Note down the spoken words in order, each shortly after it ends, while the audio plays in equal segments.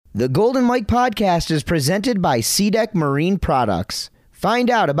The Golden Mike Podcast is presented by SeaDeck Marine Products. Find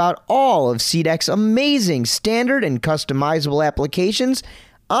out about all of SeaDeck's amazing standard and customizable applications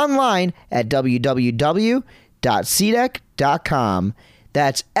online at www.seadeck.com.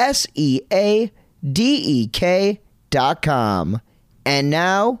 That's SEADEK.com. And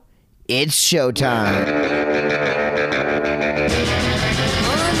now, it's showtime.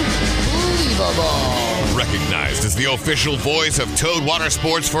 Unbelievable. Recognized as the official voice of Toad Water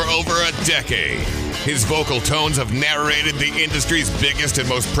Sports for over a decade, his vocal tones have narrated the industry's biggest and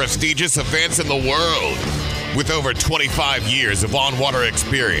most prestigious events in the world. With over 25 years of on-water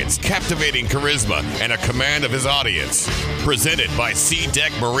experience, captivating charisma, and a command of his audience. Presented by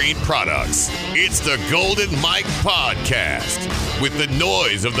SeaDeck Marine Products, it's the Golden Mike Podcast. With the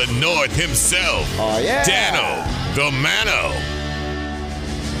noise of the North himself, Dano, the Mano.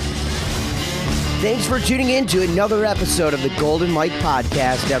 Thanks for tuning in to another episode of the Golden Mike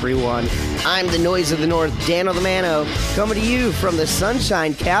Podcast, everyone. I'm the noise of the North, Dano the Mano, coming to you from the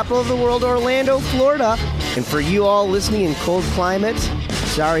sunshine capital of the world, Orlando, Florida. And for you all listening in cold climates,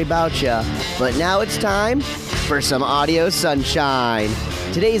 sorry about ya. But now it's time for some audio sunshine.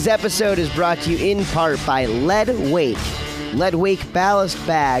 Today's episode is brought to you in part by Lead Wake. Lead Wake ballast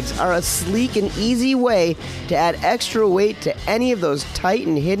bags are a sleek and easy way to add extra weight to any of those tight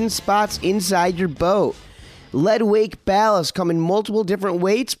and hidden spots inside your boat. Lead Wake ballasts come in multiple different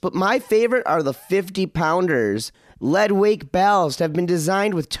weights, but my favorite are the 50-pounders. Lead Wake ballasts have been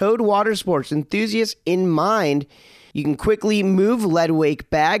designed with Toad Water Sports enthusiasts in mind. You can quickly move Lead Wake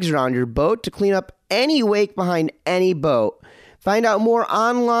bags around your boat to clean up any wake behind any boat. Find out more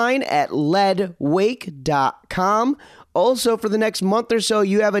online at leadwake.com. Also, for the next month or so,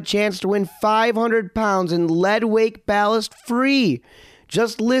 you have a chance to win 500 pounds in Lead Wake ballast free.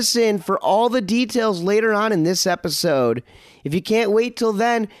 Just listen for all the details later on in this episode. If you can't wait till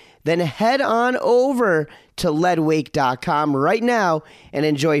then head on over to leadwake.com right now and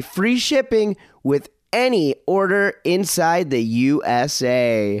enjoy free shipping with any order inside the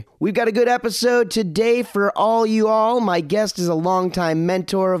USA. We've got a good episode today for all you all. My guest is a longtime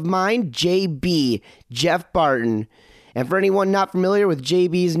mentor of mine, JB, Jeff Barton. And for anyone not familiar with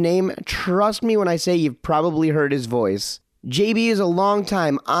JB's name, trust me when I say you've probably heard his voice. JB is a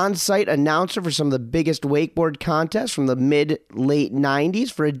longtime on-site announcer for some of the biggest wakeboard contests from the mid-late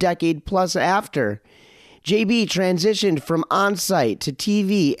 90s for a decade plus after. JB transitioned from on-site to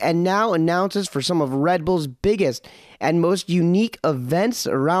TV and now announces for some of Red Bull's biggest and most unique events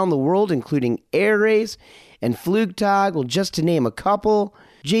around the world, including Air Race and Flugtag, well, just to name a couple.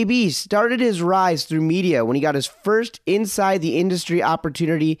 JB started his rise through media when he got his first inside the industry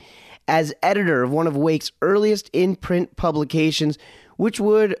opportunity as editor of one of Wake's earliest in-print publications, which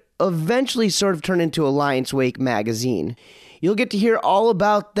would eventually sort of turn into Alliance Wake magazine. You'll get to hear all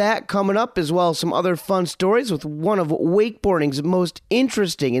about that coming up, as well as some other fun stories with one of wakeboarding's most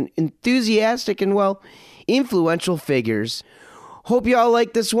interesting and enthusiastic and, well, influential figures. Hope you all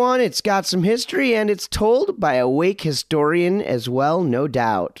like this one. It's got some history, and it's told by a wake historian as well, no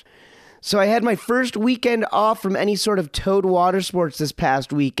doubt. So I had my first weekend off from any sort of Toad Water Sports this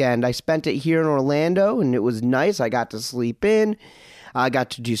past weekend. I spent it here in Orlando, and it was nice. I got to sleep in. I got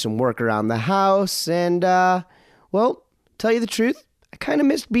to do some work around the house, and, well, tell you the truth, I kind of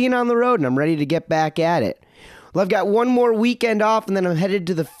missed being on the road, and I'm ready to get back at it. Well, I've got one more weekend off, and then I'm headed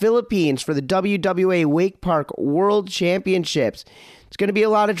to the Philippines for the WWA Wake Park World Championships. It's going to be a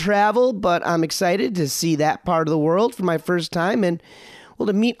lot of travel, but I'm excited to see that part of the world for my first time and, well,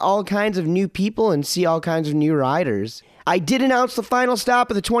 to meet all kinds of new people and see all kinds of new riders. I did announce the final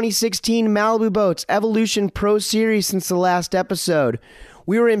stop of the 2016 Malibu Boats Evolution Pro Series since the last episode.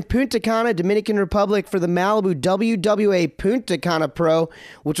 We were in Punta Cana, Dominican Republic for the Malibu WWA Punta Cana Pro,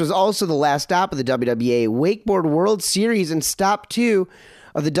 which was also the last stop of the WWA Wakeboard World Series and stop 2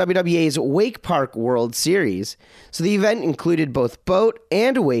 of the WWA's Wake Park World Series. So the event included both boat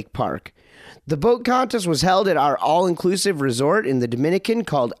and wake park. The boat contest was held at our all-inclusive resort in the Dominican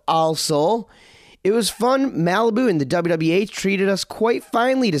called Al Sol. It was fun. Malibu and the WWA treated us quite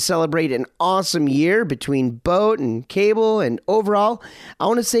finely to celebrate an awesome year between boat and cable, and overall, I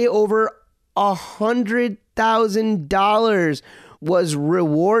want to say over $100,000 was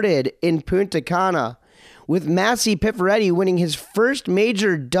rewarded in Punta Cana, with Massey Pifferetti winning his first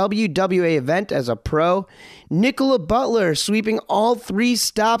major WWA event as a pro, Nicola Butler sweeping all 3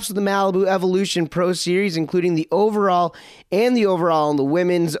 stops of the Malibu Evolution Pro Series, including the overall in the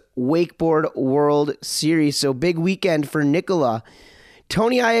Women's Wakeboard World Series. So big weekend for Nicola.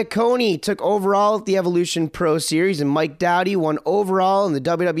 Tony Iacone took overall at the Evolution Pro Series, and Mike Dowdy won overall in the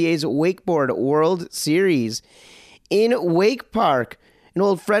WWA's Wakeboard World Series. In Wake Park, An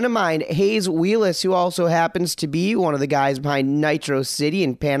old friend of mine, Hayes Wheelis, who also happens to be one of the guys behind Nitro City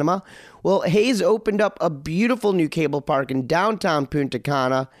in Panama. Well, Hayes opened up a beautiful new cable park in downtown Punta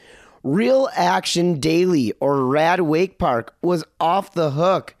Cana. Real Action Daily, or Rad Wake Park, was off the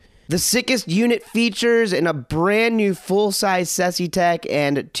hook. The sickest unit features in a brand new full-size SessiTech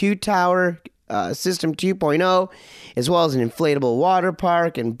and two-tower System 2.0, as well as an inflatable water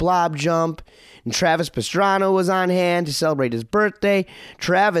park and blob jump. And Travis Pastrana was on hand to celebrate his birthday.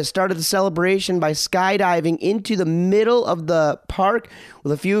 Travis started the celebration by skydiving into the middle of the park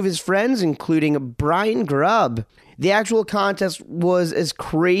with a few of his friends, including Brian Grubb. The actual contest was as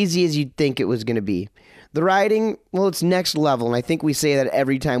crazy as you'd think it was going to be. The riding, well, it's next level, and I think we say that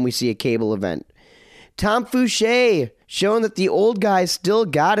every time we see a cable event. Tom Fouché, showing that the old guy still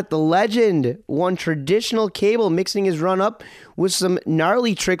got it. The legend won traditional cable, mixing his run up with some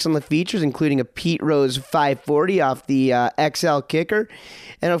gnarly tricks on the features, including a Pete Rose 540 off the XL kicker,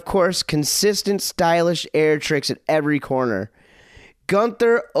 and of course, consistent stylish air tricks at every corner.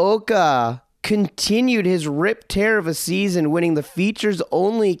 Gunther Oka continued his rip tear of a season, winning the features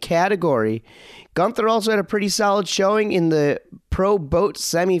only category. Gunther also had a pretty solid showing in the Pro Boat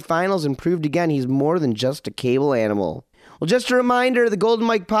semifinals and proved again he's more than just a cable animal. Well, just a reminder, the Golden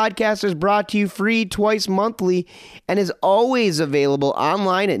Mike Podcast is brought to you free twice monthly and is always available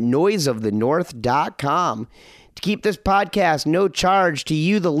online at noiseofthenorth.com. To keep this podcast no charge to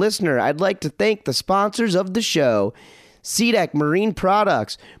you, the listener, I'd like to thank the sponsors of the show: SeaDeck Marine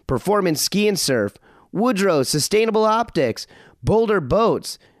Products, Performance Ski and Surf, Woodrow Sustainable Optics, Boulder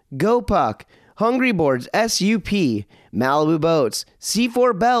Boats, GoPuck, Hungry Boards SUP, Malibu Boats,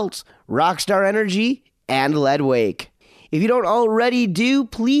 C4 Belts, Rockstar Energy, and Lead Wake. If you don't already do,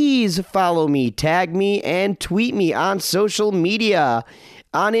 please follow me, tag me, and tweet me on social media.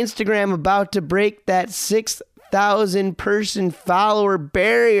 On Instagram, about to break that 6,000 person follower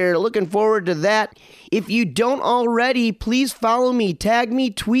barrier. Looking forward to that. If you don't already, please follow me, tag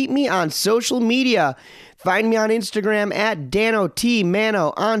me, tweet me on social media. Find me on Instagram at Dano T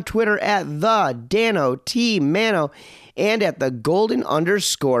Mano, on Twitter at the Dano T Mano, and at the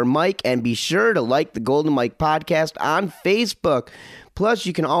Golden_Mike. And be sure to like the Golden Mike Podcast on Facebook. Plus,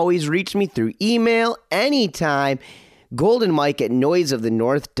 you can always reach me through email anytime.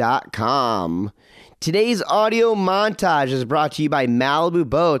 goldenmike@noiseofthenorth.com. Today's audio montage is brought to you by Malibu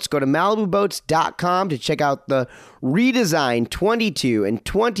Boats. Go to malibuboats.com to check out the redesigned 22 and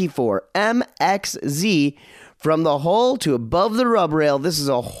 24 MXZ. From the hull to above the rub rail, this is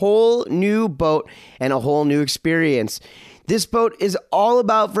a whole new boat and a whole new experience. This boat is all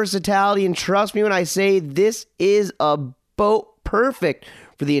about versatility, and trust me when I say this is a boat perfect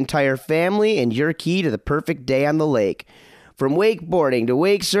for the entire family and your key to the perfect day on the lake. From wakeboarding to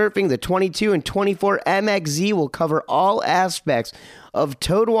wake surfing, the 22 and 24 MXZ will cover all aspects of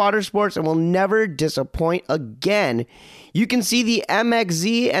towed water sports and will never disappoint again. You can see the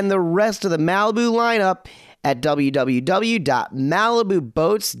MXZ and the rest of the Malibu lineup at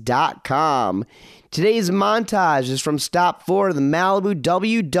www.malibuboats.com. Today's montage is from Stop 4 of the Malibu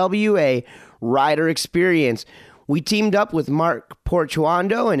WWA Rider Experience. We teamed up with Mark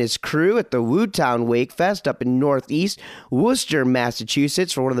Portuando and his crew at the WooTown Wake Fest up in Northeast Worcester,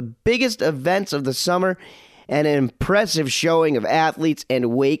 Massachusetts, for one of the biggest events of the summer and an impressive showing of athletes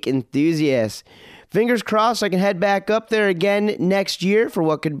and wake enthusiasts. Fingers crossed I can head back up there again next year for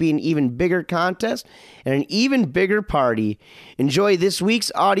what could be an even bigger contest and an even bigger party. Enjoy this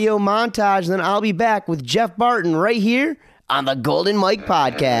week's audio montage, then I'll be back with Jeff Barton right here on the Golden Mike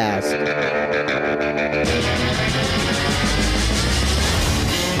Podcast.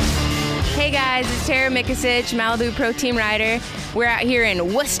 Hey guys, it's Tara Mikasic, Malibu Pro Team Rider. We're out here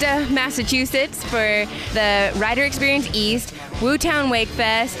in Worcester, Massachusetts for the Rider Experience East, WooTown Wake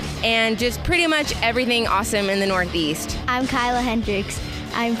Fest, and just pretty much everything awesome in the Northeast. I'm Kyla Hendricks.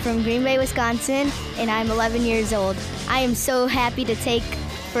 I'm from Green Bay, Wisconsin, and I'm 11 years old. I am so happy to take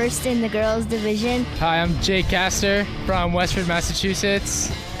first in the girls division. Hi, I'm Jake Castor from Westford,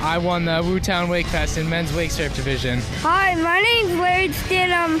 Massachusetts. I won the WooTown Wake Fest in men's wake surf division. Hi, my name's Larry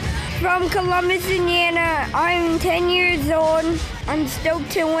Stin. I'm from Columbus, Indiana. I'm 10 years old. I'm stoked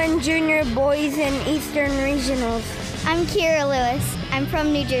to win junior boys and Eastern Regionals. I'm Kira Lewis. I'm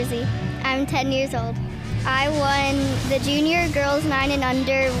from New Jersey. I'm 10 years old. I won the junior girls 9 and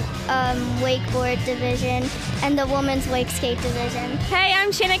under wakeboard division and the women's wake skate division. Hey,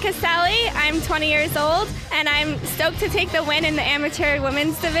 I'm Shanna Castelli. I'm 20 years old, and I'm stoked to take the win in the amateur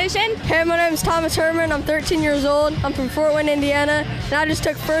women's division. Hey, my name's Thomas Herman. I'm 13 years old. I'm from Fort Wayne, Indiana, and I just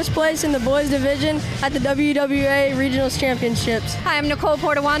took first place in the boys division at the WWA Regionals Championships. Hi, I'm Nicole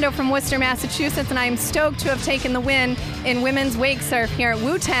Portawando from Worcester, Massachusetts, and I'm stoked to have taken the win in women's wake surf here at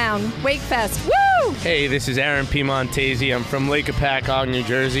WooTown Wake Fest. Woo! Hey, this is Aaron Piemontesi. I'm from Lake Apacog, New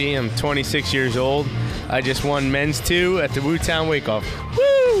Jersey. I'm 26 years old. I just won men's 2 at the WooTown Wake Off.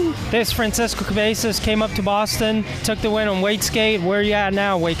 Woo! This is Francisco Cabezas, came up to Boston, took the win on wake skate. Where are you at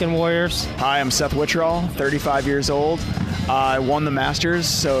now, Waking Warriors? Hi, I'm Seth Wittrell, 35 years old. I won the Masters,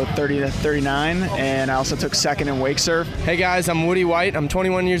 so 30 to 39, and I also took second in wake surf. Hey guys, I'm Woody White. I'm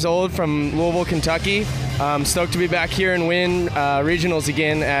 21 years old from Louisville, Kentucky. I'm stoked to be back here and win regionals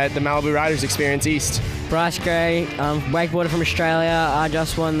again at the Malibu Riders Experience East. Bryce Gray, wakeboarder from Australia. I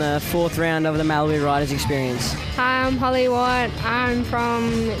just won the 4th round of the Malibu Riders Experience. Hi, I'm Holly White. I'm from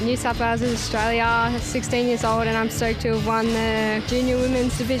New South Wales, Australia, 16 years old, and I'm stoked to have won the junior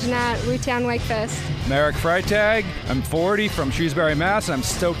women's division at WooTown Wake Fest. Merrick Freitag. I'm 40 from Shrewsbury, Mass. I'm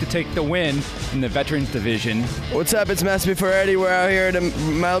stoked to take the win in the Veterans Division. What's up? It's Master Ferretti. We're out here at the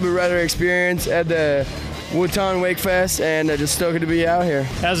Malibu Rider Experience at the WooTown Wake Fest, and just stoked to be out here.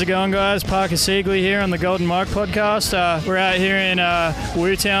 How's it going, guys? Parker Siegley here on the Golden Mike podcast. We're out here in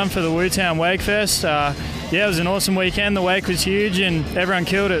WooTown for the WooTown Wake Fest. Yeah, it was an awesome weekend. The wake was huge and everyone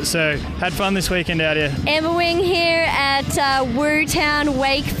killed it, so had fun this weekend out here. Amber Wing here at WooTown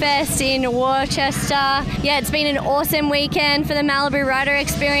Wake Fest in Worcester. Yeah, it's been an awesome weekend for the Malibu Rider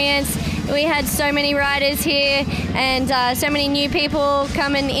Experience. We had so many riders here and so many new people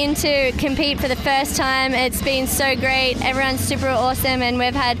coming in to compete for the first time. It's been so great. Everyone's super awesome and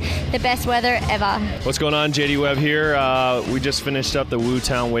we've had the best weather ever. What's going on? JD Webb here. We just finished up the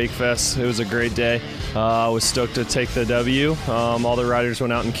WooTown Wake Fest. It was a great day. I was stoked to take the W. All the riders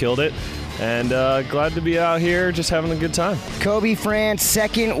went out and killed it. And glad to be out here just having a good time. Kobe France,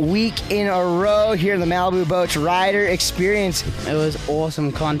 second week in a row here in the Malibu Boats Rider Experience. It was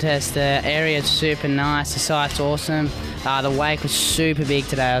awesome contest. The area's super nice. The site's awesome. The wake was super big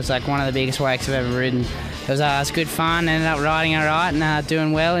today. It was like one of the biggest wakes I've ever ridden. It was good fun. Ended up riding all right and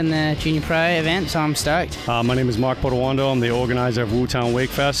doing well in the Junior Pro event, so I'm stoked. My name is Mark Portawando. I'm the organizer of WooTown Wake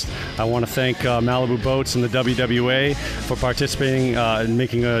Fest. I want to thank Malibu Boats and the WWA for participating and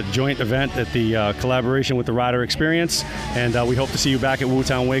making a joint event at the collaboration with the Rider Experience. And we hope to see you back at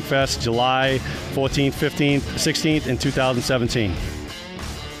WooTown Wake Fest July 14th, 15th, 16th in 2017.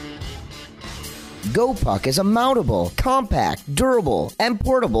 GoPuck is a mountable, compact, durable, and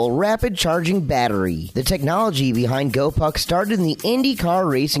portable rapid charging battery. The technology behind GoPuck started in the IndyCar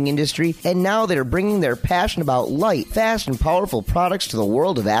racing industry, and now they're bringing their passion about light, fast, and powerful products to the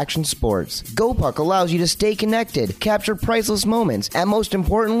world of action sports. GoPuck allows you to stay connected, capture priceless moments, and most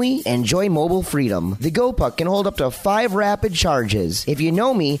importantly, enjoy mobile freedom. The GoPuck can hold up to 5 rapid charges. If you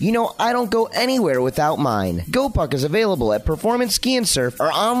know me, you know I don't go anywhere without mine. GoPuck is available at Performance Ski and Surf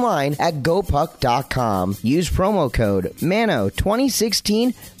or online at GoPuck.com. Use promo code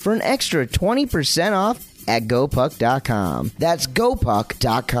MANO2016 for an extra 20% off at GoPuck.com. That's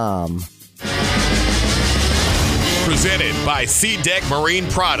GoPuck.com. Presented by SeaDeck Marine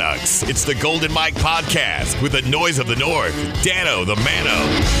Products. It's the Golden Mike Podcast with the noise of the North, Dano the Mano.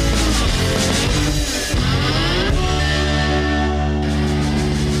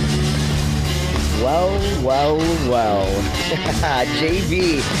 Well.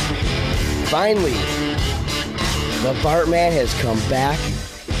 JB, finally, the Bartman has come back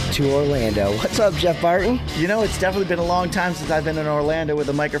to Orlando. What's up, Jeff Barton? You know, it's definitely been a long time since I've been in Orlando with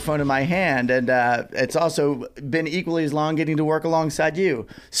a microphone in my hand, and it's also been equally as long getting to work alongside you.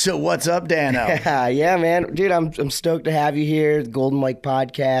 So what's up, Dano? Yeah, man. Dude, I'm stoked to have you here, the Golden Mike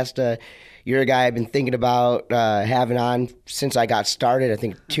Podcast. You're a guy I've been thinking about having on since I got started, I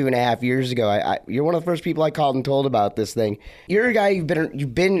think 2.5 years ago. You're one of the first people I called and told about this thing. You're a guy,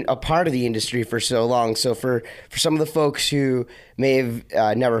 you've been a part of the industry for so long. So for some of the folks who may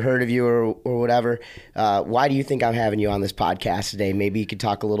have never heard of you or whatever, why do you think I'm having you on this podcast today? Maybe you could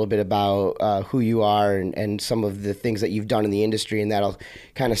talk a little bit about who you are and some of the things that you've done in the industry, and that'll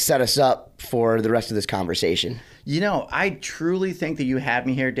kind of set us up for the rest of this conversation. I truly think that you have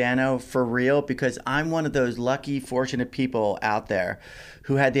me here, Dano, for real, because I'm one of those lucky, fortunate people out there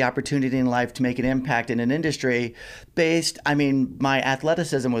who had the opportunity in life to make an impact in an industry my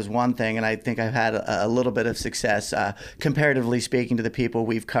athleticism was one thing, and I think I've had a little bit of success, comparatively speaking to the people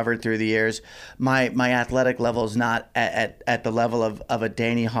we've covered through the years. My athletic level is not at the level of a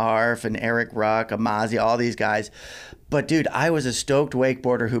Danny Harf and Eric Ruck, a Mazia, all these guys. But dude, I was a stoked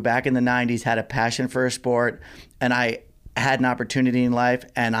wakeboarder who back in the 90s had a passion for a sport, and I had an opportunity in life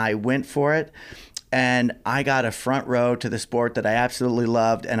and I went for it. And I got a front row to the sport that I absolutely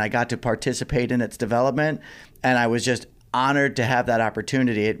loved, and I got to participate in its development. And I was just honored to have that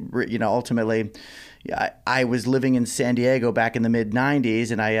opportunity. Ultimately, I was living in San Diego back in the mid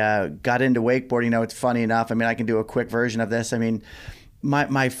 90s, and I got into wakeboarding. It's funny enough. I can do a quick version of this.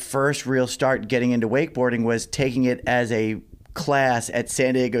 My first real start getting into wakeboarding was taking it as a class at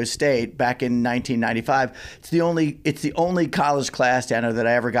San Diego State back in 1995. It's the only college class, Dano, that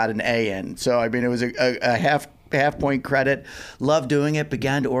I ever got an A in. So it was a half point credit. Loved doing it.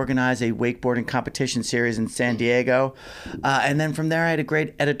 Began to organize a wakeboarding competition series in San Diego, and then from there I had a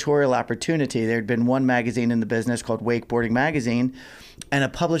great editorial opportunity. There had been one magazine in the business called Wakeboarding Magazine, and a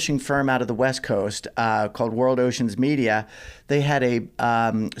publishing firm out of the West Coast called World Oceans Media. They had a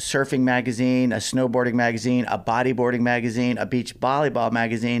surfing magazine, a snowboarding magazine, a bodyboarding magazine, a beach volleyball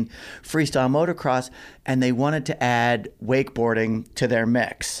magazine, freestyle motocross, and they wanted to add wakeboarding to their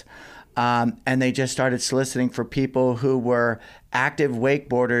mix. And they just started soliciting for people who were active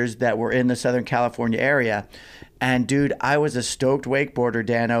wakeboarders that were in the Southern California area. And dude, I was a stoked wakeboarder,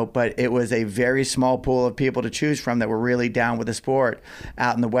 Dano, but it was a very small pool of people to choose from that were really down with the sport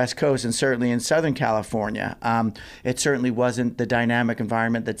out in the West Coast and certainly in Southern California. It certainly wasn't the dynamic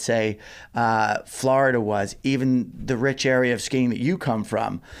environment that, say, Florida was, even the rich area of skiing that you come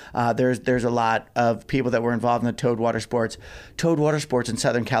from. There's a lot of people that were involved in the towed water sports. Towed water sports in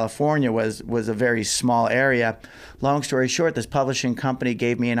Southern California was a very small area. Long story short, this publishing company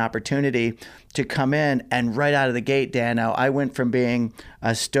gave me an opportunity to come in, and right out of the gate, Dano, I went from being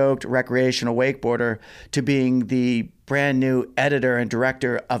a stoked recreational wakeboarder to being the brand new editor and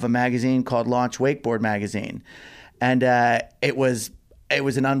director of a magazine called Launch Wakeboard Magazine. And it was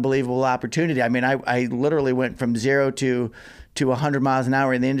an unbelievable opportunity. I literally went from 0 to 100 miles an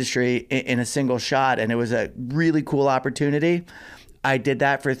hour in the industry in a single shot, and it was a really cool opportunity. I did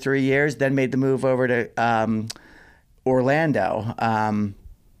that for 3 years, then made the move over to Orlando,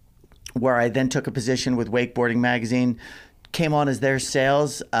 where I then took a position with Wakeboarding Magazine, came on as their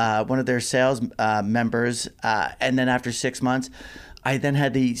one of their sales members, and then after 6 months, I then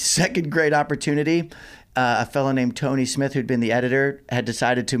had the second great opportunity. A fellow named Tony Smith, who'd been the editor, had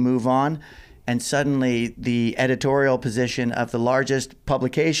decided to move on, and suddenly the editorial position of the largest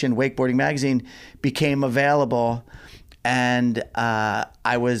publication, Wakeboarding Magazine, became available. And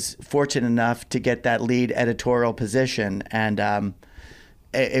I was fortunate enough to get that lead editorial position, and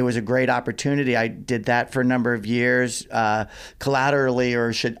it was a great opportunity. I did that for a number of years. Collaterally, or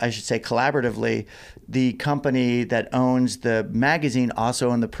I should say collaboratively, the company that owns the magazine also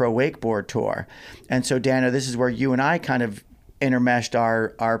owned the Pro Wakeboard Tour. And so, Dano, this is where you and I kind of intermeshed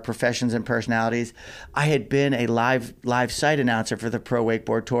our professions and personalities. I had been a live site announcer for the Pro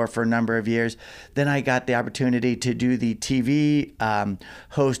Wakeboard Tour for a number of years. Then I got the opportunity to do the TV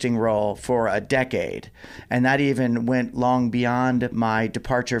hosting role for a decade. And that even went long beyond my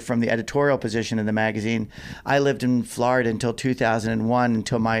departure from the editorial position in the magazine. I lived in Florida until 2001,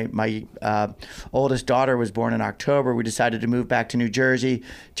 until my oldest daughter was born in October. We decided to move back to New Jersey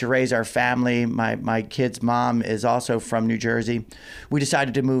to raise our family. My kid's mom is also from New Jersey. We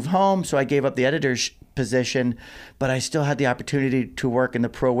decided to move home, so I gave up the editor's position, but I still had the opportunity to work in the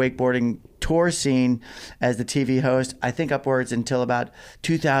pro wakeboarding tour scene as the TV host, I think upwards until about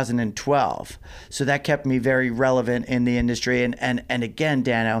 2012. So that kept me very relevant in the industry. And again,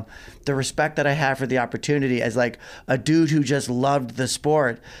 Dano, the respect that I have for the opportunity as like a dude who just loved the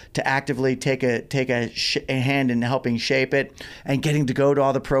sport to actively take a hand in helping shape it and getting to go to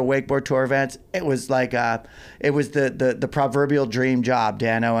all the pro wakeboard tour events. It was like it was the proverbial dream job,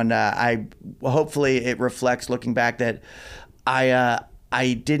 Dano. And I hopefully it reflects looking back that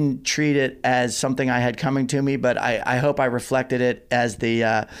I didn't treat it as something I had coming to me, but I hope I reflected it as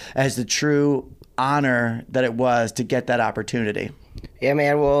the true honor that it was to get that opportunity. Yeah,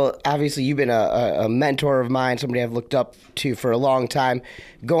 man. Well, obviously you've been a mentor of mine, somebody I've looked up to for a long time,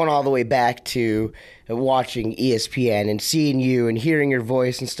 going all the way back to watching ESPN and seeing you and hearing your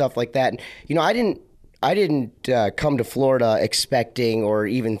voice and stuff like that. And, you know, I didn't come to Florida expecting or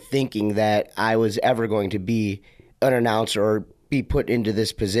even thinking that I was ever going to be an announcer or be put into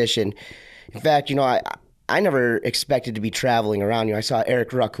this position. In fact, you know, I never expected to be traveling around. I saw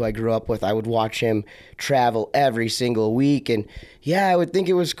Eric Ruck, who I grew up with. I would watch him travel every single week, and yeah, I would think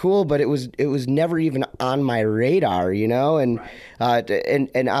it was cool, but it was never even on my radar, and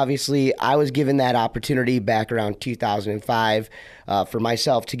and obviously I was given that opportunity back around 2005 for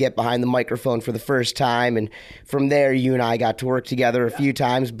myself to get behind the microphone for the first time, and from there you and I got to work together a few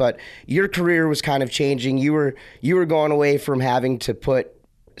times. But your career was kind of changing. You were going away from having to put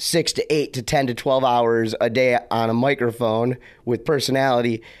 6 to 8 to 10 to 12 hours a day on a microphone with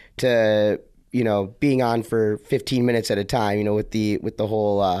personality to being on for 15 minutes at a time, with the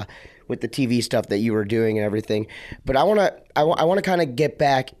whole with the TV stuff that you were doing and everything. But I want to kind of get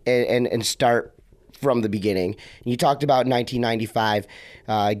back and start from the beginning. You talked about 1995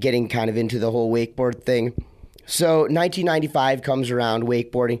 getting kind of into the whole wakeboard thing. So 1995 comes around,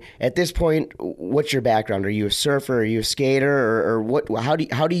 wakeboarding. At this point, what's your background? Are you a surfer? Are you a skater? Or what? How do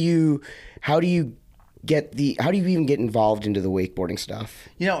you even get involved into the wakeboarding stuff?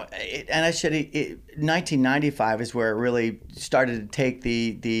 And I said 1995 is where it really started to take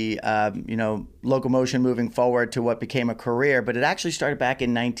the locomotion moving forward to what became a career. But it actually started back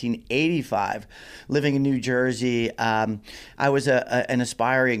in 1985. Living in New Jersey, I was an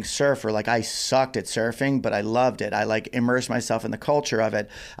aspiring surfer. Like, I sucked at surfing, but I loved it. I immersed myself in the culture of it.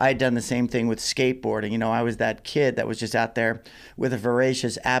 I had done the same thing with skateboarding. I was that kid that was just out there with a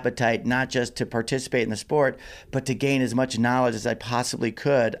voracious appetite, not just to participate in the sport, but to gain as much knowledge as I possibly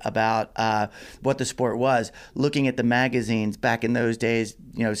could about what the sport was. Looking at the magazines back in those days,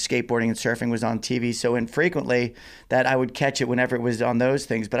 skateboarding and surfing was on TV so infrequently that I would catch it whenever it was on those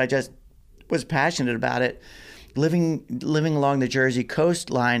things. But I just was passionate about it. Living along the Jersey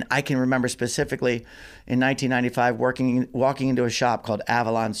coastline, I can remember specifically in 1995 walking into a shop called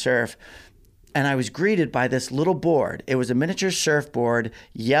Avalon Surf, and I was greeted by this little board. It was a miniature surfboard,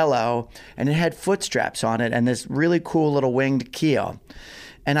 yellow, and it had foot straps on it and this really cool little winged keel.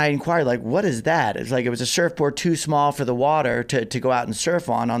 And I inquired, what is that? It's it was a surfboard too small for the water to go out and surf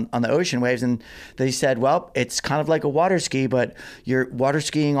on the ocean waves. And they said, well, it's kind of like a water ski, but you're water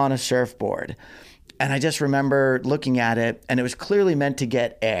skiing on a surfboard. And I just remember looking at it, and it was clearly meant to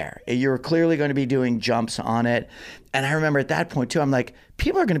get air. You were clearly going to be doing jumps on it. And I remember at that point, too, I'm like,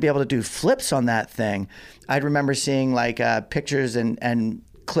 people are going to be able to do flips on that thing. I'd remember seeing pictures and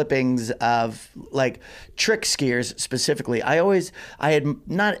clippings of trick skiers specifically. I had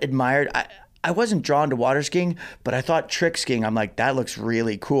not admired, I wasn't drawn to water skiing, but I thought trick skiing, I'm like, that looks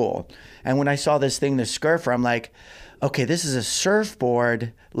really cool. And when I saw this thing, the Scurfer, I'm like, okay, this is a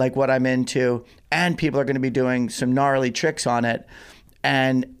surfboard, like what I'm into, and people are going to be doing some gnarly tricks on it.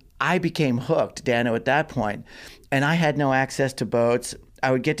 And I became hooked, Dano, at that point. And I had no access to boats.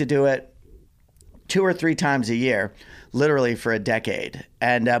 I would get to do it 2 or 3 times a year, literally for a decade.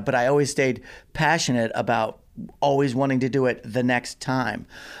 And but I always stayed passionate about always wanting to do it the next time.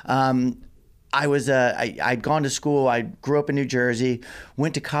 I'd gone to school. I grew up in New Jersey,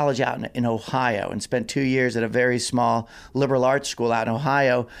 went to college out in Ohio, and spent 2 years at a very small liberal arts school out in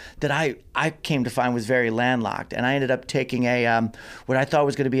Ohio that I came to find was very landlocked. And I ended up taking what I thought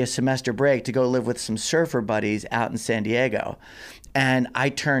was going to be a semester break to go live with some surfer buddies out in San Diego. And I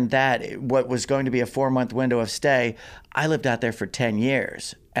turned what was going to be a 4-month window of stay, I lived out there for 10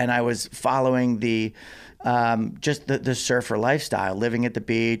 years. And I was following just the surfer lifestyle, living at the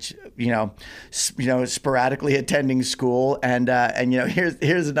beach, sporadically attending school. And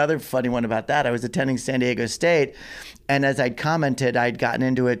here's another funny one about that. I was attending San Diego State, and as I'd commented, I'd gotten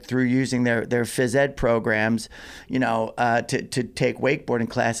into it through using their phys ed programs, to take wakeboarding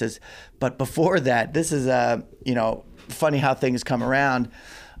classes. But before that, this is funny how things come around.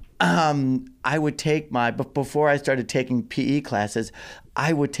 I would take before I started taking PE classes,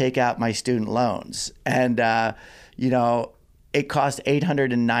 I would take out my student loans. And, it cost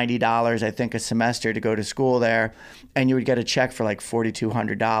 $890, I think, a semester to go to school there. And you would get a check for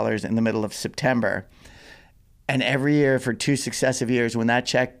 $4,200 in the middle of September. And every year for 2 successive years, when that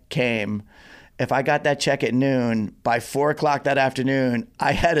check came, if I got that check at noon, by 4 o'clock that afternoon,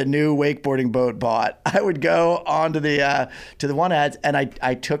 I had a new wakeboarding boat bought. I would go on to the one ads, and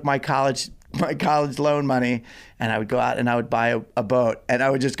I took my college loan money, and I would go out and I would buy a boat, and I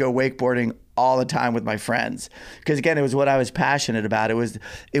would just go wakeboarding all the time with my friends. Because again, it was what I was passionate about. It was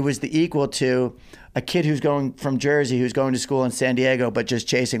the equal to a kid who's going from Jersey, who's going to school in San Diego, but just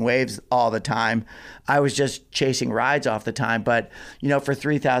chasing waves all the time. I was just chasing rides off the time. But, for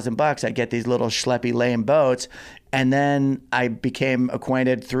 $3,000, I get these little schleppy, lame boats. And then I became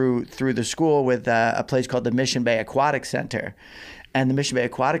acquainted through the school with a place called the Mission Bay Aquatic Center. And the Mission Bay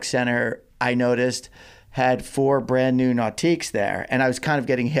Aquatic Center, I noticed, had 4 brand new Nautiques there. And I was kind of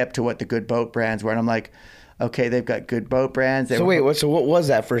getting hip to what the good boat brands were. And I'm like, Okay, they've got good boat brands. So what was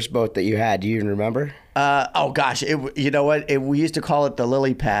that first boat that you had? Do you even remember? Oh gosh, you know what? We used to call it the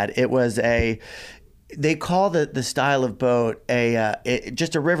lily pad. It was they call the style of boat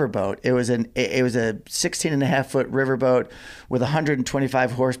just a river boat. It was a 16 and a half foot river boat with a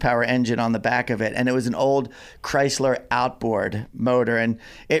 125 horsepower engine on the back of it, and it was an old Chrysler outboard motor, and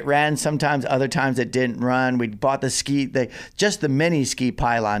it ran sometimes, other times it didn't run. We bought just the mini ski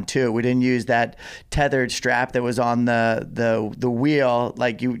pylon too. We didn't use that tethered strap that was on the wheel,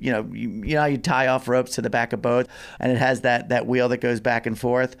 like you know how you tie off ropes to the back of boats, and it has that wheel that goes back and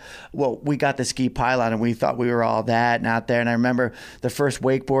forth. Well, we got the ski pylon and we thought we were all that and out there. And I remember the first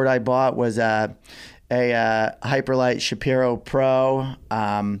wakeboard I bought was a Hyperlight Shapiro Pro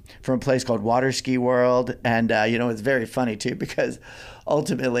from a place called Water Ski World. And, it's very funny too, because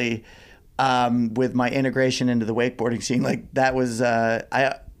ultimately with my integration into the wakeboarding scene, like that was,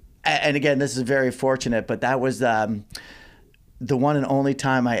 and again, this is very fortunate, but that was the one and only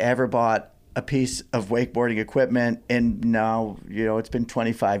time I ever bought a piece of wakeboarding equipment. And now, it's been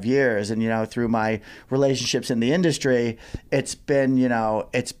 25 years. And, through my relationships in the industry, it's been,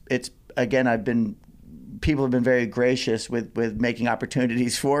 again, people have been very gracious with making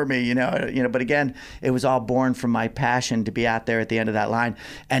opportunities for me, but again, it was all born from my passion to be out there at the end of that line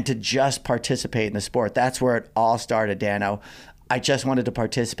and to just participate in the sport. That's where it all started, Dano. I just wanted to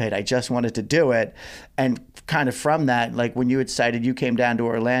participate. I just wanted to do it. And kind of from that, like when you had cited, you came down to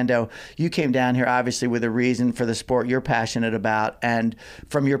Orlando, you came down here obviously with a reason for the sport you're passionate about. And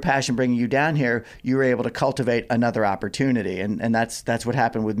from your passion bringing you down here, you were able to cultivate another opportunity. And that's what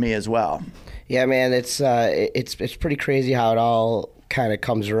happened with me as well. Yeah, man, it's pretty crazy how it all kind of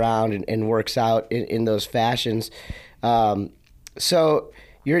comes around and works out in those fashions. So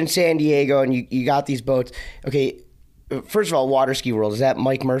you're in San Diego and you got these boats. Okay. First of all, Water Ski World, is that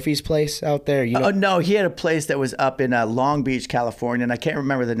Mike Murphy's place out there? No, he had a place that was up in Long Beach, California, and I can't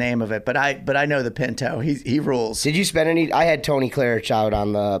remember the name of it, but I know the Pinto. He rules. Did you spend any? I had Tony Klarich out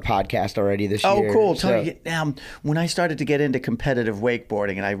on the podcast already this year. Oh, cool. Tony, when I started to get into competitive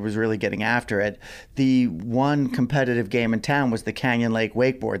wakeboarding and I was really getting after it, the one competitive game in town was the Canyon Lake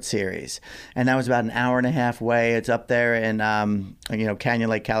Wakeboard Series, and that was about an hour and a half away. It's up there in Canyon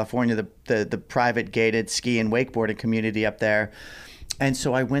Lake, California, the private gated ski and wakeboarding community up there. And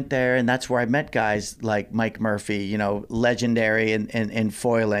so I went there, and that's where I met guys like Mike Murphy, legendary in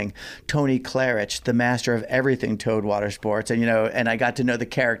foiling, Tony Klarich, the master of everything Toad Water Sports, and I got to know the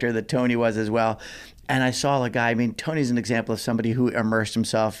character that Tony was as well. And I saw a guy, Tony's an example of somebody who immersed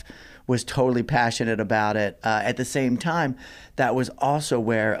himself, was totally passionate about it. At the same time, that was also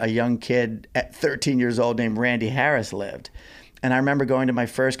where a young kid at 13 years old named Randy Harris lived. And I remember going to my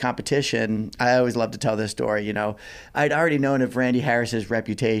first competition. I always love to tell this story. I'd already known of Randy Harris's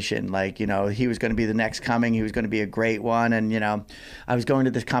reputation. He was going to be the next coming. He was going to be a great one. And, I was going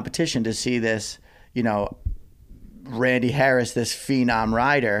to this competition to see this, Randy Harris, this phenom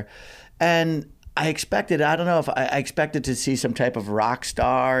rider. And I expected to see some type of rock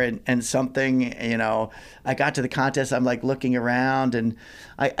star and something, I got to the contest. I'm like looking around and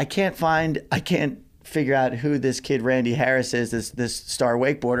I can't figure out who this kid Randy Harris is, this star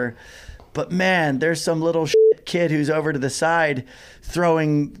wakeboarder. But man, there's some little kid who's over to the side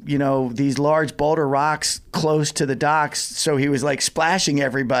throwing, these large boulder rocks close to the docks. So he was like splashing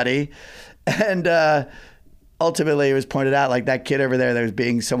everybody. And ultimately it was pointed out, like, that kid over there that was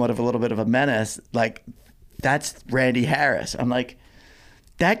being somewhat of a little bit of a menace, like, that's Randy Harris. I'm like,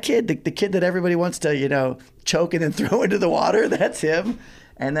 that kid, the kid that everybody wants to, choke and then throw into the water, that's him.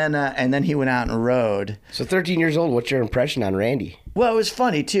 And then he went out and rode. So 13 years old, what's your impression on Randy? Well, it was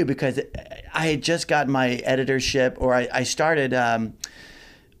funny, too, because I had just gotten my editorship, or I started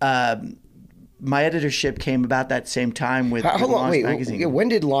my editorship came about that same time with Launch Magazine. When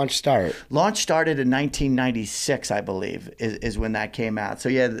did Launch start? Launch started in 1996, I believe, is when that came out. So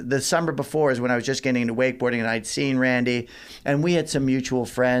yeah, the summer before is when I was just getting into wakeboarding, and I'd seen Randy, and we had some mutual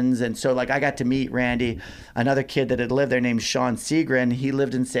friends, and so like I got to meet Randy. Another kid that had lived there named Sean Segrin. He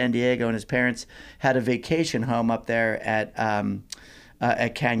lived in San Diego, and his parents had a vacation home up there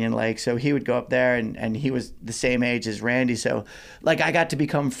at Canyon Lake. So he would go up there, and he was the same age as Randy. So like I got to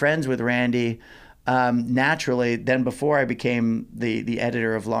become friends with Randy naturally then before I became the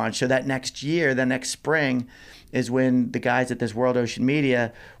editor of Launch. So that next year, the next spring, is when the guys at this World Ocean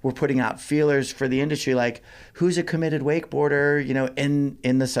Media were putting out feelers for the industry, like who's a committed wakeboarder,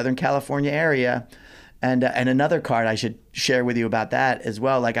 in the Southern California area. And another card I should share with you about that as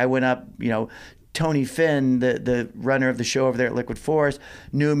well. Like I went up, Tony Finn, the runner of the show over there at Liquid Force,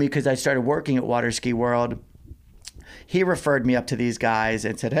 knew me because I started working at Water Ski World. he referred me up to these guys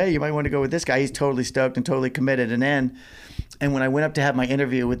and said, hey, you might want to go with this guy. He's totally stoked and totally committed. And when I went up to have my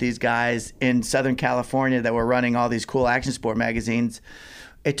interview with these guys in Southern California that were running all these cool action sport magazines,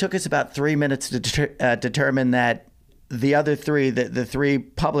 it took us about 3 minutes to determine that the other three, the three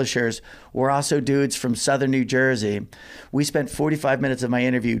publishers, were also dudes from Southern New Jersey. We spent 45 minutes of my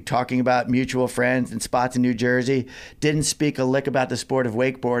interview talking about mutual friends and spots in New Jersey, didn't speak a lick about the sport of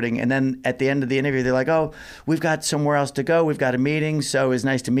wakeboarding. And then at the end of the interview, they're like, oh, we've got somewhere else to go. We've got a meeting, so it was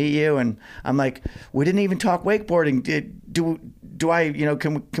nice to meet you. And I'm like, we didn't even talk wakeboarding. Do I,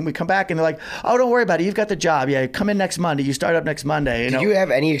 can we come back? And they're like, oh, don't worry about it. You've got the job. Yeah, come in next Monday. You start up next Monday. Did you have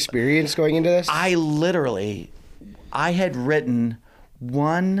any experience going into this? I had written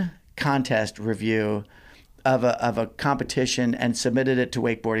one contest review of a competition and submitted it to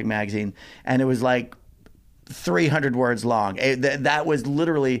Wakeboarding magazine, and it was like 300 words long. That was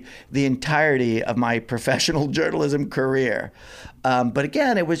literally the entirety of my professional journalism career. But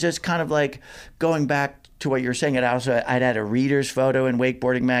again, it was just kind of like going back to what you're saying. I'd had a reader's photo in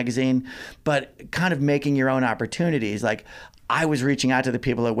Wakeboarding magazine, but kind of making your own opportunities. Like, I was reaching out to the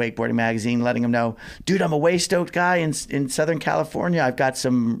people at Wakeboarding magazine, letting them know, dude, I'm a way stoked guy in Southern California. I've got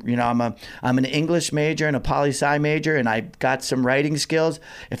some, I'm an English major and a poli-sci major, and I've got some writing skills.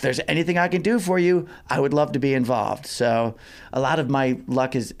 If there's anything I can do for you, I would love to be involved. So a lot of my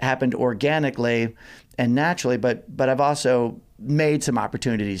luck has happened organically and naturally, but I've also made some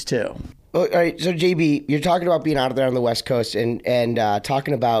opportunities too. All right, so JB, you're talking about being out there on the West Coast and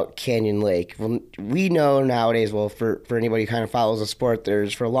talking about Canyon Lake. Well, we know nowadays, for anybody who kind of follows the sport,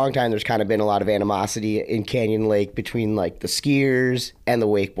 for a long time there's kind of been a lot of animosity in Canyon Lake between like the skiers and the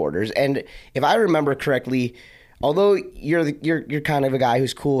wakeboarders. And if I remember correctly, although you're kind of a guy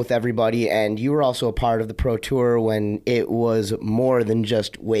who's cool with everybody, and you were also a part of the Pro Tour when it was more than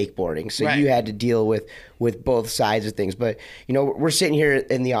just wakeboarding, so right. You had to deal with both sides of things. But we're sitting here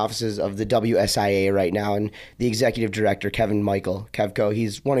in the offices of the WSIA right now, and the executive director Kevin Michael, Kevco,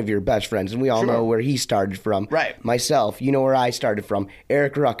 he's one of your best friends, and we all know where he started from. Right. Myself, you know where I started from.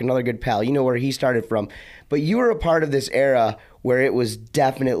 Eric Ruck, another good pal, you know where he started from. But you were a part of this era where it was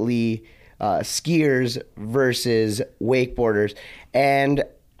definitely skiers versus wakeboarders. And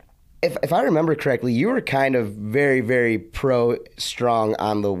if I remember correctly, you were kind of very, very strong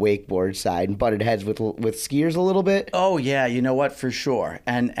on the wakeboard side and butted heads with skiers a little bit. Oh yeah, you know what, for sure.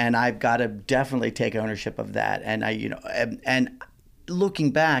 And I've got to definitely take ownership of that. And and looking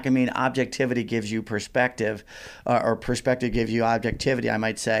back, I mean, objectivity gives you perspective, or perspective gives you objectivity, I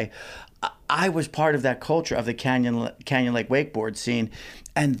might say. I was part of that culture of the Canyon Lake wakeboard scene,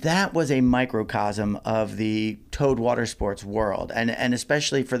 and that was a microcosm of the towed water sports world. And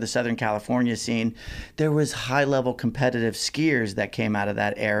especially for the Southern California scene, there was high-level competitive skiers that came out of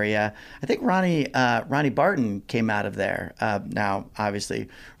that area. I think Ronnie Barton came out of there. Now, obviously,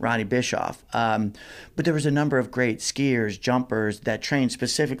 Ronnie Bischoff. But there was a number of great skiers, jumpers that trained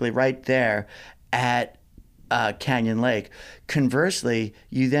specifically right there at Canyon Lake. Conversely,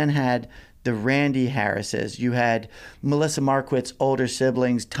 you then had the Randy Harrises. You had Melissa Marquitte's older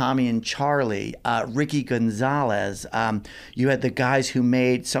siblings, Tommy and Charlie, Ricky Gonzalez. You had the guys who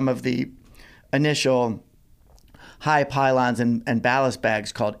made some of the initial high pylons and ballast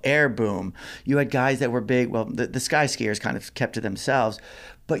bags called Air Boom. You had guys that were big. Well, the sky skiers kind of kept to themselves.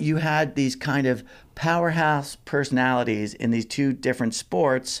 But you had these kind of powerhouse personalities in these two different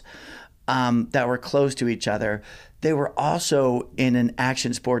sports that were close to each other. They were also in an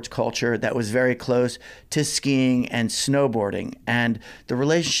action sports culture that was very close to skiing and snowboarding. And the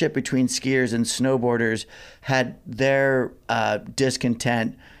relationship between skiers and snowboarders had their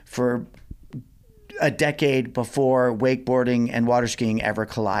discontent for a decade before wakeboarding and water skiing ever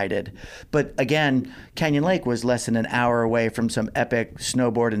collided. But again, Canyon Lake was less than an hour away from some epic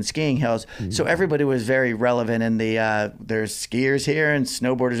snowboard and skiing hills. Mm-hmm. So everybody was very relevant in the, there's skiers here and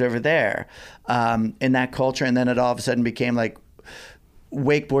snowboarders over there in that culture. And then it all of a sudden became like,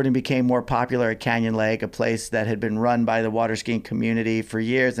 wakeboarding became more popular at Canyon Lake, a place that had been run by the water skiing community for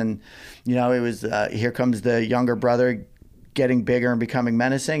years. And, it was, here comes the younger brother getting bigger and becoming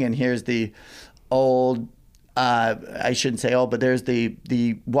menacing. And here's the old, I shouldn't say old, but there's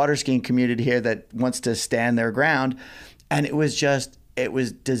the water skiing community here that wants to stand their ground. And it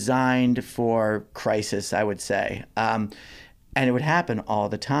was designed for crisis, I would say. And it would happen all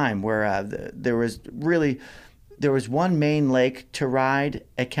the time where there was one main lake to ride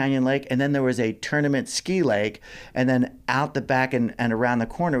at Canyon Lake, and then there was a tournament ski lake, and then out the back and around the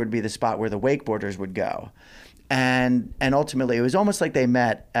corner would be the spot where the wakeboarders would go. And ultimately, it was almost like they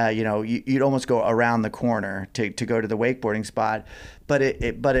met. You'd almost go around the corner to go to the wakeboarding spot, but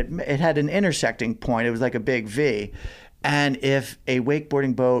it had an intersecting point. It was like a big V, and if a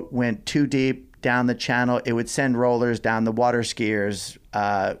wakeboarding boat went too deep down the channel, it would send rollers down the water skiers'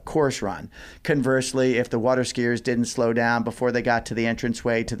 course run. Conversely, if the water skiers didn't slow down before they got to the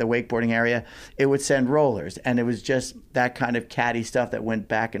entranceway to the wakeboarding area, it would send rollers, and it was just that kind of catty stuff that went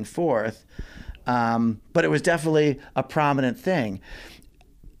back and forth. But it was definitely a prominent thing.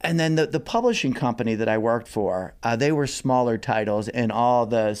 And then the publishing company that I worked for, they were smaller titles in all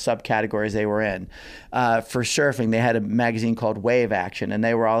the subcategories they were in. For surfing, they had a magazine called Wave Action, and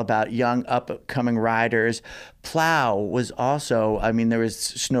they were all about young upcoming riders. Plow was also, there was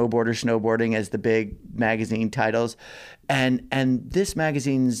snowboarding as the big magazine titles. And this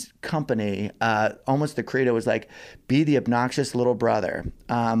magazine's company, almost the credo was like, be the obnoxious little brother.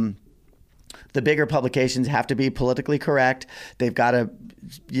 The bigger publications have to be politically correct. They've got to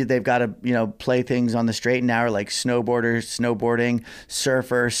play things on the straight and narrow, like snowboarding,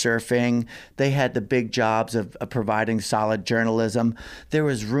 surfing. They had the big jobs of providing solid journalism. There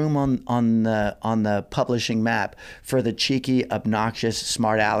was room on the publishing map for the cheeky, obnoxious,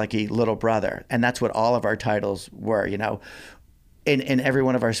 smart alecky little brother, and that's what all of our titles were. In every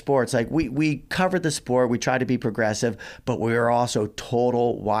one of our sports, like we covered the sport, we tried to be progressive, but we were also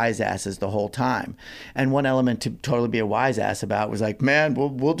total wise asses the whole time. And one element to totally be a wise ass about was like, man,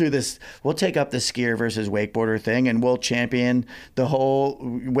 we'll do this. We'll take up the skier versus wakeboarder thing, and we'll champion the whole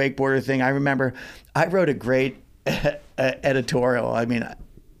wakeboarder thing. I remember I wrote a great editorial.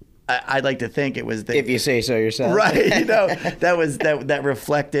 I'd like to think it was if you say so yourself, right? That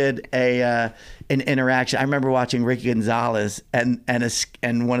reflected an interaction. I remember watching Ricky Gonzalez and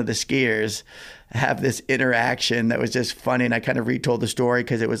one of the skiers have this interaction that was just funny, and I kind of retold the story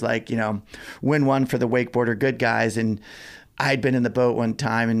because it was like, win one for the wakeboarder good guys, and I'd been in the boat one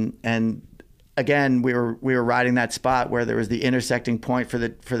time, and again we were riding that spot where there was the intersecting point for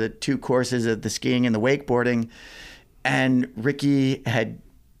the two courses of the skiing and the wakeboarding, and Ricky had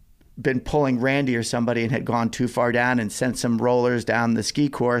been pulling Randy or somebody and had gone too far down and sent some rollers down the ski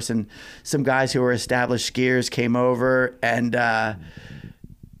course, and some guys who were established skiers came over and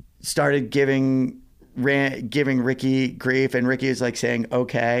started giving Ricky grief, and Ricky was like saying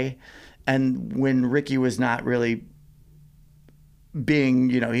okay, and when Ricky was not really being,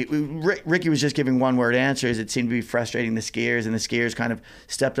 Ricky was just giving one word answers, it seemed to be frustrating the skiers, and the skiers kind of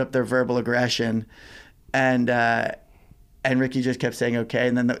stepped up their verbal aggression, and Ricky just kept saying okay,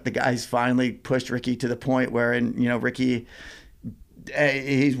 and then the guys finally pushed Ricky to the point where, Ricky,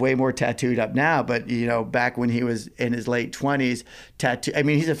 he's way more tattooed up now, but back when he was in his late 20s,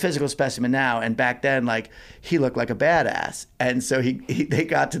 he's a physical specimen now, and back then, like, he looked like a badass, and so they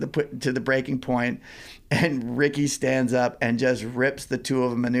got to the breaking point, and Ricky stands up and just rips the two of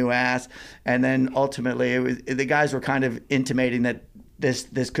them a new ass, and then ultimately the guys were kind of intimating that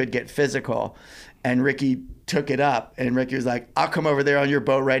this could get physical, and Ricky took it up, and Ricky was like, I'll come over there on your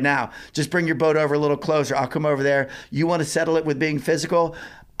boat right now. Just bring your boat over a little closer. I'll come over there. You want to settle it with being physical?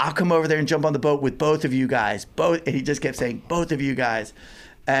 I'll come over there and jump on the boat with both of you guys. And he just kept saying, both of you guys.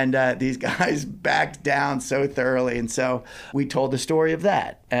 And these guys backed down so thoroughly. And so we told the story of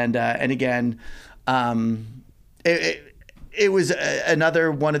that. And again, it was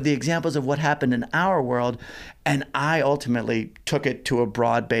another one of the examples of what happened in our world. And I ultimately took it to a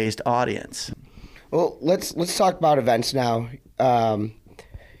broad-based audience. Well, let's talk about events now.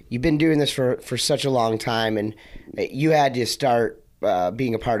 You've been doing this for such a long time, and you had to start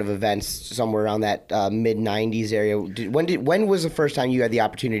being a part of events somewhere around that mid-'90s area. When was the first time you had the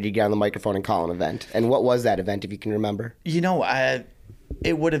opportunity to get on the microphone and call an event? And what was that event, if you can remember?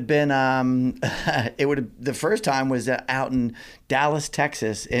 It would have been the first time was out in Dallas,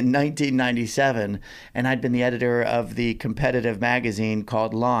 Texas in 1997, and I'd been the editor of the competitive magazine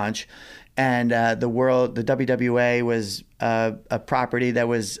called Launch. And the WWA was a property that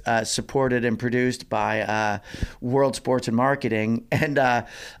was supported and produced by World Sports and Marketing. And I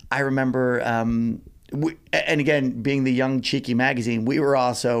remember, and again, being the young, cheeky magazine, we were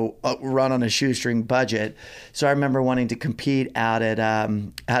also run on a shoestring budget. So I remember wanting to compete out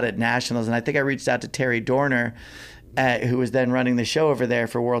at Nationals. And I think I reached out to Terry Dorner, who was then running the show over there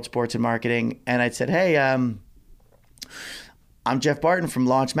for World Sports and Marketing. And I said, hey, I'm Jeff Barton from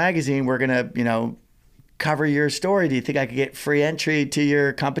Launch Magazine. We're going to, cover your story. Do you think I could get free entry to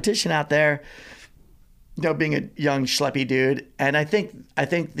your competition out there? being a young schleppy dude. And I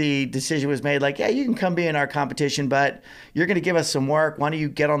think the decision was made like, yeah, you can come be in our competition, but you're going to give us some work. Why don't you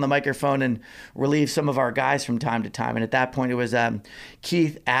get on the microphone and relieve some of our guys from time to time? And at that point, it was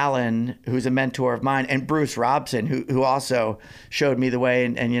Keith Allen, who's a mentor of mine, and Bruce Robson, who also showed me the way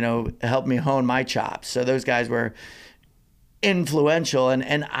and helped me hone my chops. So those guys were influential,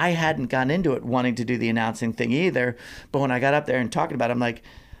 and I hadn't gotten into it wanting to do the announcing thing either. But when I got up there and talking about it, I'm like,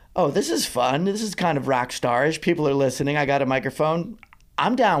 oh, this is fun. This is kind of rock starish. People are listening. I got a microphone.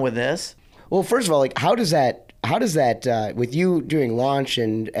 I'm down with this. Well, first of all, like, how does that with you doing launch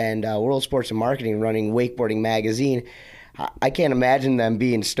and World Sports and Marketing running Wakeboarding Magazine, I can't imagine them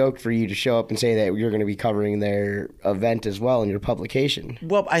being stoked for you to show up and say that you're going to be covering their event as well in your publication.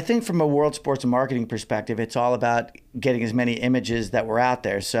 Well, I think from a World Sports and Marketing perspective, it's all about getting as many images that were out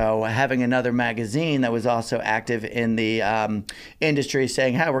there. So having another magazine that was also active in the industry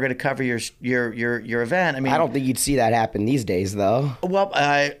saying, hey, we're going to cover your event. I mean, I don't think you'd see that happen these days, though.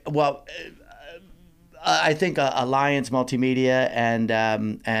 I think Alliance Multimedia and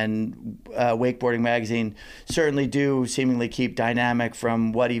Wakeboarding Magazine certainly do seemingly keep dynamic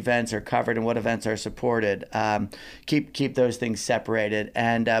from what events are covered and what events are supported. Keep those things separated.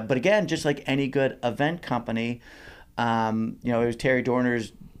 And but again, just like any good event company, it was Terry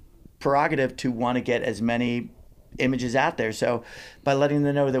Dorner's prerogative to want to get as many images out there. So by letting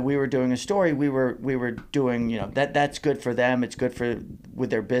them know that we were doing a story, we were doing, that's good for them. It's good with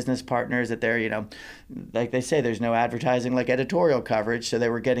their business partners that they're, like they say, there's no advertising like editorial coverage. So they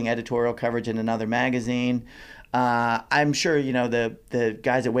were getting editorial coverage in another magazine. I'm sure, the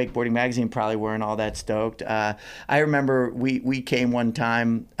guys at Wakeboarding Magazine probably weren't all that stoked. I remember we came one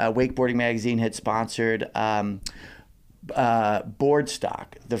time, Wakeboarding Magazine had sponsored board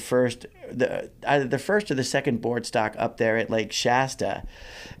stock, either the first or the second board stock up there at Lake Shasta.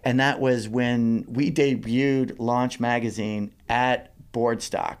 And that was when we debuted Launch Magazine at board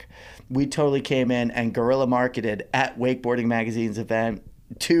stock. We totally came in and guerrilla marketed at Wakeboarding Magazine's event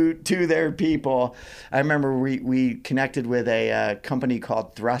to their people. I remember we connected with a company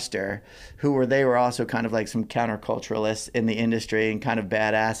called Thruster, they were also kind of like some counterculturalists in the industry and kind of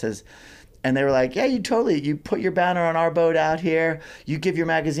badasses. And they were like, yeah, you put your banner on our boat out here. You give your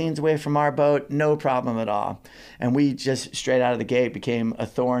magazines away from our boat. No problem at all. And we just straight out of the gate became a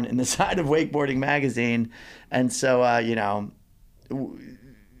thorn in the side of Wakeboarding Magazine. And so,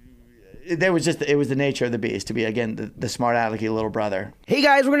 it was the nature of the beast to be, again, the smart alecky little brother. Hey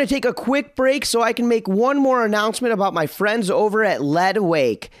guys, we're going to take a quick break so I can make one more announcement about my friends over at Lead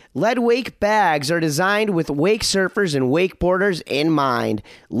Wake. Lead Wake bags are designed with wake surfers and wakeboarders in mind.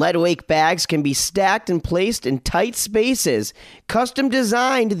 Lead Wake bags can be stacked and placed in tight spaces. Custom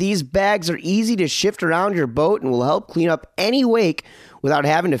designed, these bags are easy to shift around your boat and will help clean up any wake without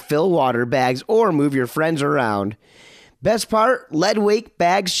having to fill water bags or move your friends around. Best part, Lead Wake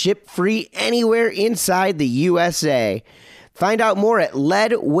bags ship free anywhere inside the USA. Find out more at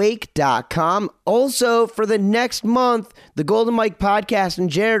leadwake.com. Also, for the next month, the Golden Mike Podcast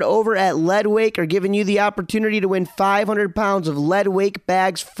and Jared over at Lead Wake are giving you the opportunity to win 500 pounds of Lead Wake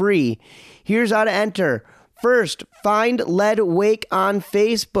bags free. Here's how to enter. First, find Lead Wake on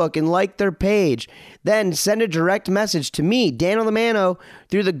Facebook and like their page. Then send a direct message to me, Dano the Mano,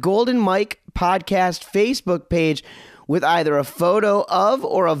 through the Golden Mike Podcast Facebook page with either a photo of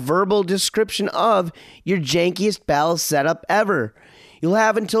or a verbal description of your jankiest ballast setup ever. You'll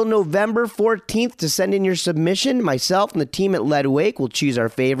have until November 14th to send in your submission. Myself and the team at Lead Wake will choose our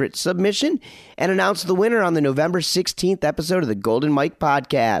favorite submission and announce the winner on the November 16th episode of the Golden Mike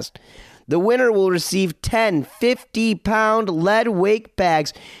Podcast. The winner will receive 10 50-pound Lead Wake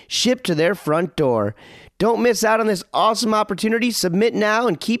bags shipped to their front door. Don't miss out on this awesome opportunity. Submit now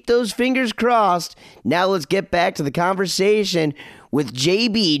and keep those fingers crossed. Now let's get back to the conversation with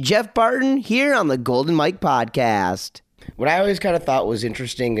JB, Jeff Barton, here on the Golden Mike Podcast. What I always kind of thought was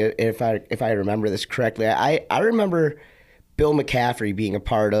interesting, if I remember this correctly, I remember Bill McCaffrey being a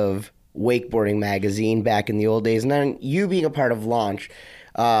part of Wakeboarding Magazine back in the old days, and then you being a part of Launch.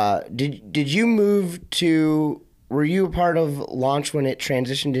 Did you move to... Were you a part of Launch when it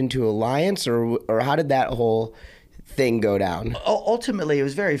transitioned into Alliance, or how did that whole thing go down? Ultimately, it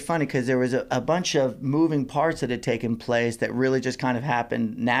was very funny because there was a bunch of moving parts that had taken place that really just kind of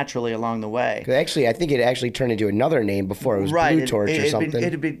happened naturally along the way. Actually, I think it actually turned into another name before. It was Blue Torch or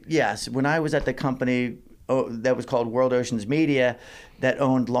something. Yes. When I was at the company that was called World Oceans Media, that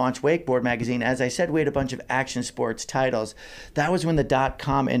owned Launch Wakeboard magazine. As I said, we had a bunch of action sports titles. That was when the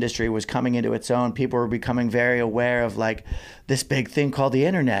 .com industry was coming into its own. People were becoming very aware of like this big thing called the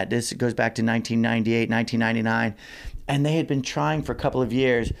internet. This goes back to 1998, 1999. And they had been trying for a couple of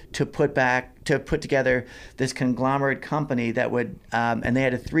years to put together this conglomerate company that would, and they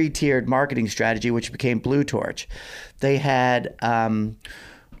had a 3-tiered marketing strategy, which became Blue Torch. They had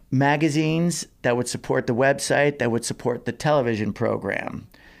magazines that would support the website, that would support the television program.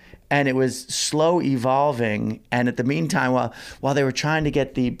 And it was slow evolving. And at the meantime, while they were trying to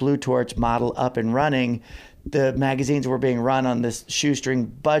get the Blue Torch model up and running, the magazines were being run on this shoestring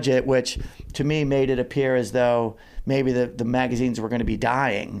budget, which to me made it appear as though maybe the magazines were going to be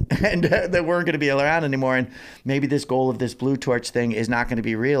dying and they weren't going to be around anymore. And maybe this goal of this Blue Torch thing is not going to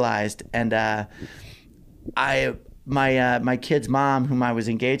be realized. And my kid's mom, whom I was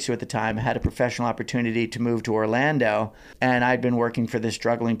engaged to at the time, had a professional opportunity to move to Orlando, and I'd been working for this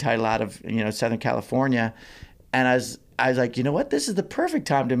struggling title out of Southern California, and I was like, you know what? This is the perfect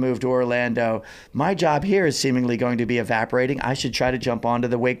time to move to Orlando. My job here is seemingly going to be evaporating. I should try to jump onto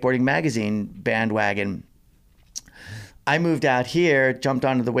the wakeboarding magazine bandwagon. I moved out here, jumped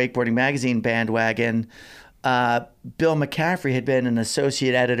onto the wakeboarding magazine bandwagon. Bill McCaffrey had been an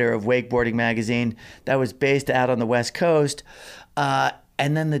associate editor of Wakeboarding magazine that was based out on the West Coast, and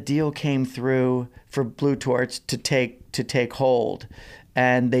then the deal came through for Blue Torch to take hold,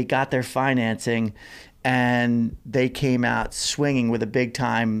 and they got their financing, and they came out swinging with a big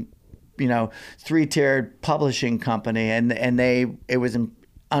time, 3-tiered publishing company, and it was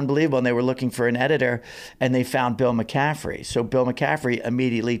unbelievable, and they were looking for an editor, and they found Bill McCaffrey. So Bill McCaffrey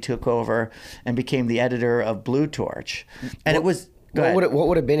immediately took over and became the editor of Blue Torch. And it was what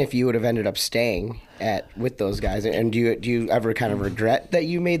would have been if you would have ended up staying with those guys? And do you ever kind of regret that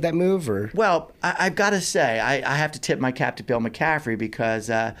you made that move? Or well, I've got to say I have to tip my cap to Bill McCaffrey because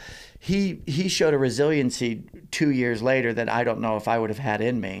he showed a resiliency 2 years later that I don't know if I would have had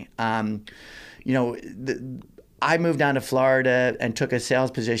in me. I moved down to Florida and took a sales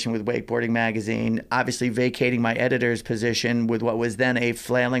position with Wakeboarding magazine, obviously vacating my editor's position with what was then a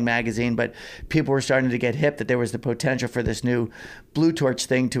flailing magazine, but people were starting to get hip that there was the potential for this new Blue Torch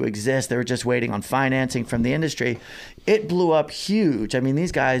thing to exist. They were just waiting on financing from the industry. It blew up huge. I mean,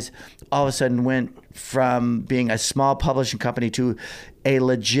 these guys all of a sudden went from being a small publishing company to a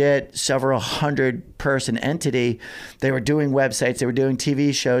legit several hundred person entity. They were doing websites, they were doing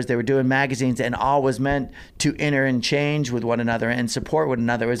TV shows, they were doing magazines, and all was meant to interchange with one another and support one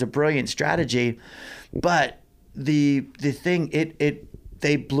another. It was a brilliant strategy. But the thing,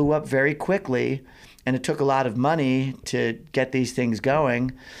 they blew up very quickly, and it took a lot of money to get these things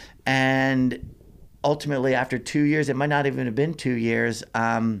going. And ultimately, after 2 years, it might not even have been 2 years,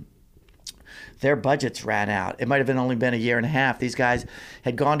 their budgets ran out. It might have only been a year and a half. These guys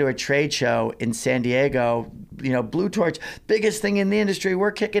had gone to a trade show in San Diego, Blue Torch, biggest thing in the industry.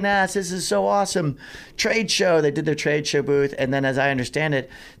 We're kicking ass. This is so awesome. Trade show. They did their trade show booth. And then as I understand it,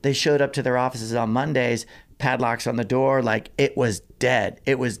 they showed up to their offices on Mondays, padlocks on the door, like it was dead.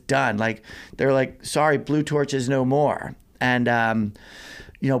 It was done. Like they're like, sorry, Blue Torch is no more. And,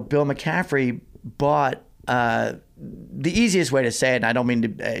 Bill McCaffrey bought, the easiest way to say it, and I don't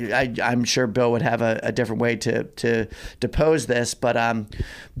mean to, I'm sure Bill would have a different way to depose this, but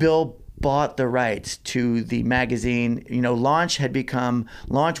Bill bought the rights to the magazine. Launch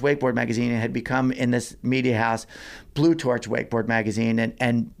Wakeboard magazine had become in this media house, Blue Torch Wakeboard magazine,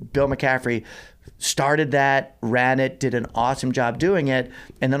 and Bill McCaffrey started that, ran it, did an awesome job doing it,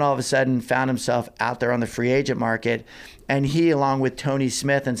 and then all of a sudden found himself out there on the free agent market. And he, along with Tony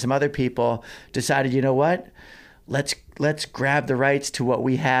Smith and some other people, decided, you know what? Let's grab the rights to what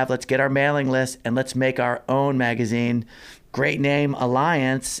we have. Let's get our mailing list and let's make our own magazine. Great name,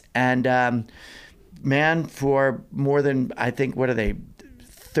 Alliance. And man, for more than, I think,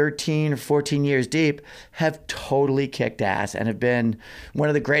 13 or 14 years deep, have totally kicked ass and have been one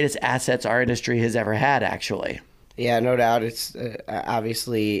of the greatest assets our industry has ever had, actually. Yeah, no doubt. It's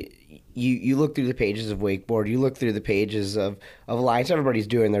obviously, you look through the pages of Wakeboard, you look through the pages of Alliance. Everybody's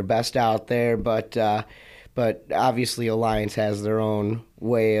doing their best out there, but obviously Alliance has their own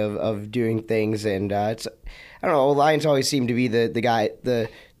way of doing things, and it's, I don't know, Alliance always seemed to be the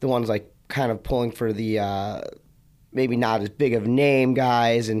ones like kind of pulling for the maybe not as big of name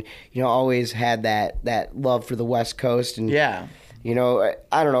guys, and always had that love for the West Coast. And yeah, I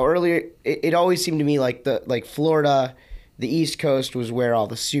don't know, earlier it always seemed to me like Florida, the East Coast was where all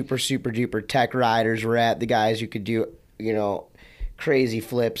the super duper tech riders were at, the guys who could do crazy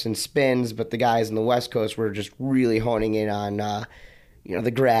flips and spins, but the guys in the West Coast were just really honing in on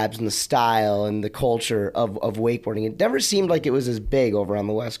the grabs and the style and the culture of wakeboarding. It never seemed like it was as big over on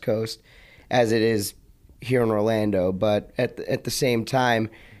the West Coast as it is here in Orlando, but at the same time,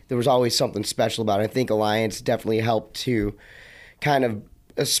 there was always something special about it. I think Alliance definitely helped to kind of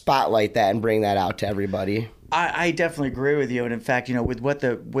spotlight that and bring that out to everybody. I definitely agree with you, and in fact, with what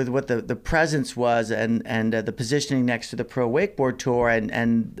the presence was, and the positioning next to the Pro Wakeboard Tour, and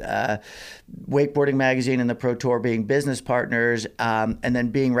Wakeboarding Magazine and the Pro Tour being business partners, and then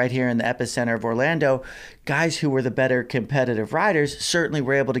being right here in the epicenter of Orlando, guys who were the better competitive riders certainly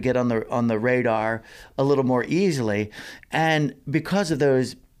were able to get on the radar a little more easily, and because of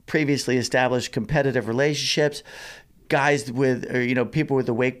those previously established competitive relationships, guys with, people with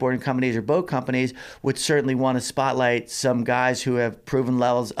the wakeboarding companies or boat companies would certainly want to spotlight some guys who have proven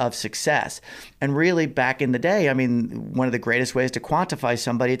levels of success. And really, back in the day, one of the greatest ways to quantify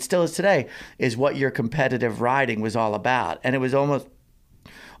somebody, it still is today, is what your competitive riding was all about. And it was almost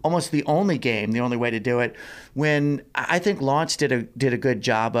the only way to do it. When I think Launch did a good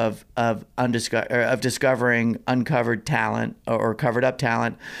job of discovering uncovered talent or covered up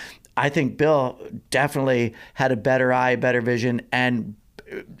talent. I think Bill definitely had a better eye, better vision, and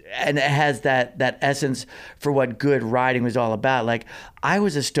it has that essence for what good riding was all about. Like, I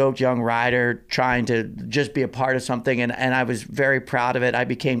was a stoked young rider trying to just be a part of something, and I was very proud of it. I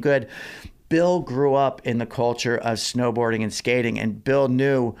became good. Bill grew up in the culture of snowboarding and skating, and Bill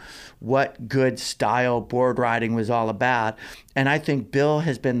knew what good style board riding was all about. And I think Bill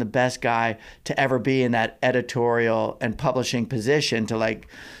has been the best guy to ever be in that editorial and publishing position to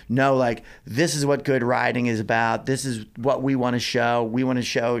know this is what good riding is about. This is what we want to show. We want to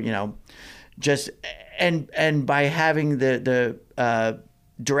show, and by having the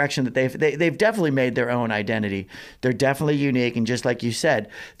direction that they've definitely made their own identity. They're definitely unique, and just like you said,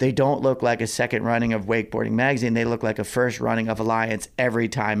 they don't look like a second running of Wakeboarding Magazine. They look like a first running of Alliance every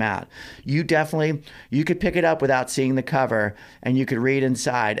time out. You could pick it up without seeing the cover, and you could read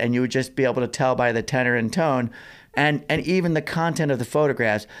inside, and you would just be able to tell by the tenor and tone. And even the content of the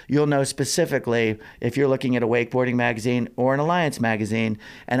photographs, you'll know specifically if you're looking at a wakeboarding magazine or an Alliance magazine.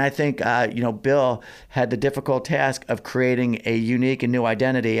 And I think, Bill had the difficult task of creating a unique and new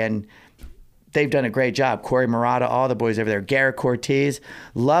identity, and they've done a great job. Corey Murata, all the boys over there. Garrett Cortez,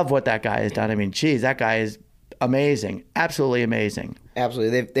 love what that guy has done. That guy is amazing, absolutely amazing.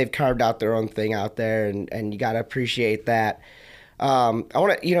 Absolutely, they've carved out their own thing out there, and you got to appreciate that. I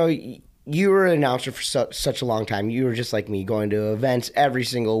want to, you were an announcer for such a long time. You were just like me, going to events every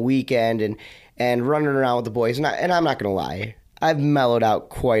single weekend and running around with the boys. And I'm not going to lie, I've mellowed out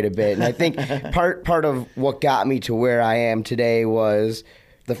quite a bit. And I think part of what got me to where I am today was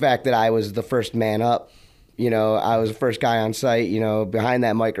the fact that I was the first man up. I was the first guy on site, behind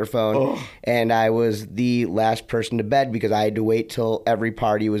that microphone. And I was the last person to bed because I had to wait till every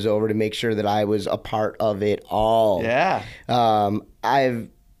party was over to make sure that I was a part of it all. Yeah. I've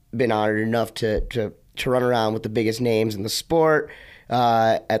been honored enough to run around with the biggest names in the sport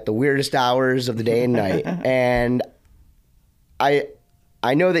at the weirdest hours of the day and night. And I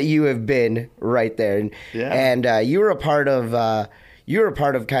know that you have been right there, and you were a part of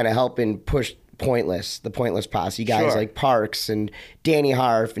kind of helping push the Pointless Posse, guys like Parks and Danny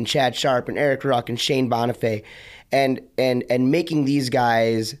Harf and Chad Sharp and Eric Ruck and Shane Bonifay, and making these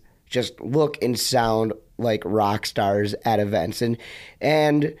guys just look and sound like rock stars at events.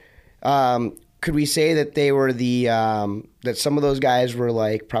 And could we say that they were that some of those guys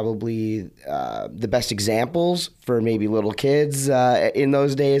were probably the best examples for maybe little kids in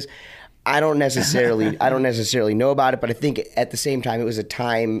those days? I don't necessarily know about it, but I think at the same time it was a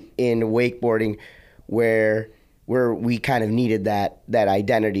time in wakeboarding where we kind of needed that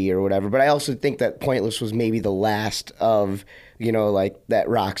identity or whatever. But I also think that Pointless was maybe the last of that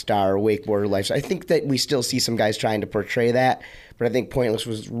rock star wakeboarder life. So I think that we still see some guys trying to portray that, but I think Pointless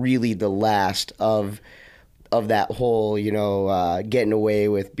was really the last of that whole, getting away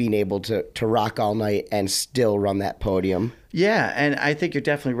with being able to rock all night and still run that podium. Yeah, and I think you're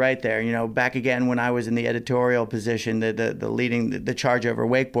definitely right there. Back again when I was in the editorial position, the leading the charge over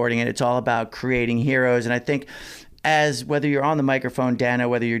wakeboarding, and it's all about creating heroes. And I think as whether you're on the microphone, Dano,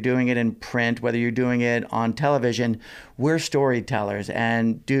 whether you're doing it in print, whether you're doing it on television, we're storytellers.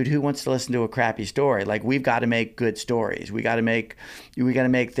 And dude, who wants to listen to a crappy story? We've got to make good stories. We got to make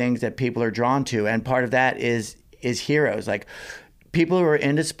things that people are drawn to. And part of that is heroes. People who are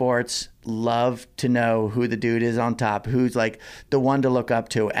into sports love to know who the dude is on top, who's the one to look up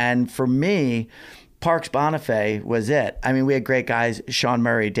to. And for me, Parks Bonifay was it. We had great guys, Sean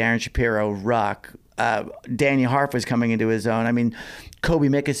Murray, Darren Shapiro, Ruck, Danny Harf was coming into his own. I mean, Kobe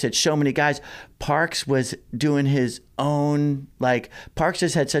Mikasic, so many guys. Parks was doing his own, like, Parks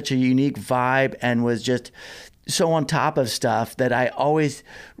just had such a unique vibe and was just so on top of stuff that I always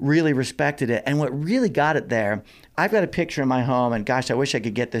really respected it. And what really got it there, I've got a picture in my home, and gosh, I wish I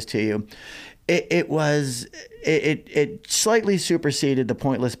could get this to you. It slightly superseded the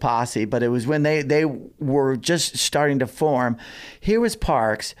Pointless Posse, but it was when they were just starting to form. Here was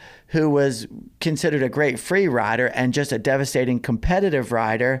Parks, who was considered a great free rider and just a devastating competitive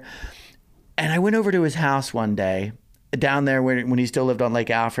rider. And I went over to his house one day, down there when he still lived on Lake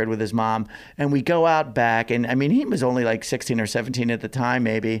Alfred with his mom, and we go out back, and I mean, he was only like 16 or 17 at the time,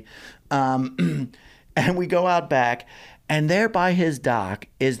 maybe. And we go out back, and there by his dock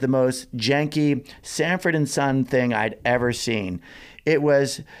is the most janky Sanford & Son thing I'd ever seen. It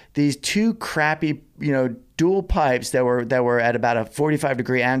was these two crappy, dual pipes that were at about a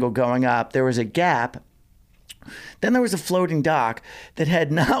 45-degree angle going up. There was a gap. Then there was a floating dock that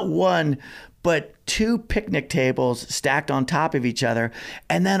had not one but two picnic tables stacked on top of each other,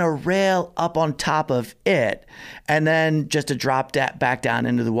 and then a rail up on top of it, and then just a drop back down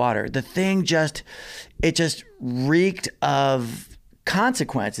into the water. The thing just reeked of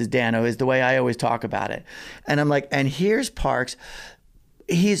consequences, Dano, is the way I always talk about it. And I'm like, and here's Parks.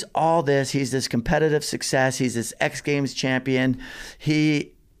 He's all this. He's this competitive success. He's this X Games champion. He's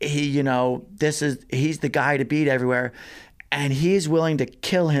the guy to beat everywhere. And he's willing to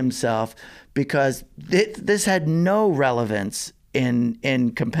kill himself because this had no relevance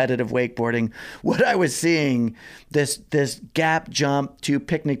in competitive wakeboarding. What I was seeing, this gap jump to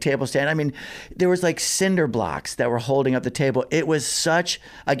picnic table stand, I mean, there was like cinder blocks that were holding up the table. It was such,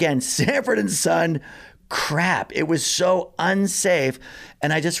 again, Sanford & Son crap. It was so unsafe.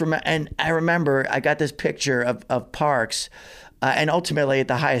 And I remember I got this picture of Parks, and ultimately at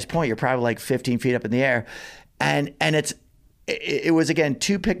the highest point, you're probably like 15 feet up in the air. And it was, again,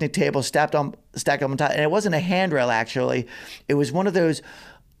 two picnic tables stacked up on top. And it wasn't a handrail, actually. It was one of those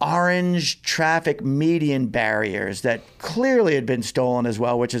orange traffic median barriers that clearly had been stolen as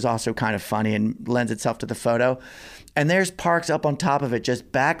well, which is also kind of funny and lends itself to the photo. And there's Parks up on top of it,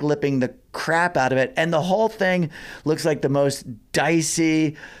 just backlipping the crap out of it. And the whole thing looks like the most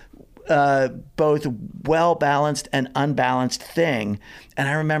dicey, both well-balanced and unbalanced thing. And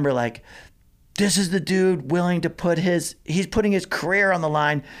I remember, like, this is the dude willing to he's putting his career on the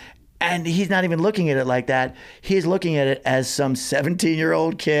line, and he's not even looking at it like that. He's looking at it as some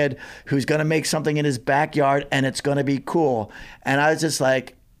 17-year-old kid who's going to make something in his backyard, and it's going to be cool. And I was just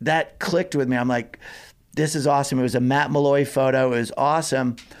like, that clicked with me. I'm like, this is awesome. It was a Matt Malloy photo. It was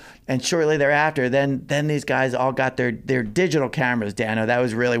awesome. And shortly thereafter, then these guys all got their digital cameras, Dano. That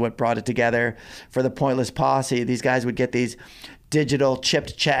was really what brought it together for the Pointless Posse. These guys would get these digital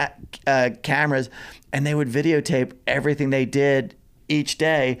chipped cameras, and they would videotape everything they did each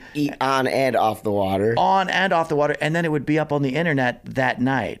day. On and off the water. On and off the water. And then it would be up on the internet that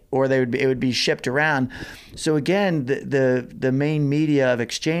night, or it would be shipped around. So again, the main media of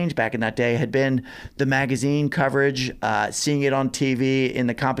exchange back in that day had been the magazine coverage, seeing it on TV in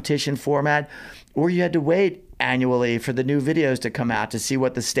the competition format, or you had to wait annually for the new videos to come out to see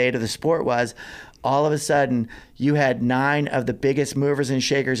what the state of the sport was. All of a sudden, you had 9 of the biggest movers and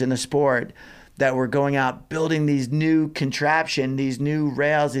shakers in the sport that were going out building these new contraption, these new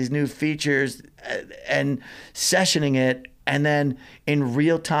rails, these new features, and sessioning it, and then in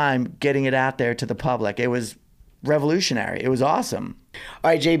real time getting it out there to the public. It was revolutionary. It was awesome.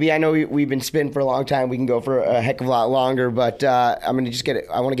 All right, JB, I know we've been spinning for a long time. We can go for a heck of a lot longer, but I'm going to just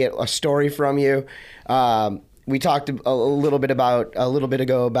I want to get a story from you. We talked a little bit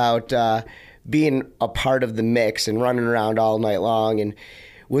ago about being a part of the mix and running around all night long. And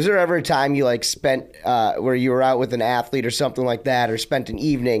was there ever a time you spent where you were out with an athlete or something like that, or spent an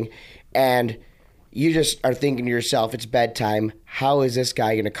evening, and you just are thinking to yourself, it's bedtime, how is this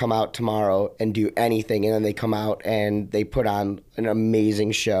guy going to come out tomorrow and do anything? And then they come out and they put on an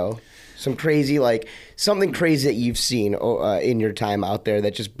amazing show. Some crazy, something crazy that you've seen in your time out there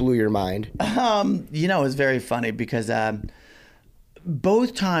that just blew your mind. It was very funny because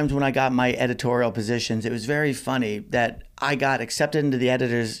both times when I got my editorial positions, it was very funny that I got accepted into the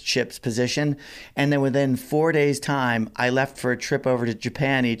editorship's position, and then within 4 days' time, I left for a trip over to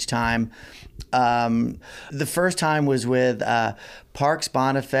Japan each time. The first time was with Parks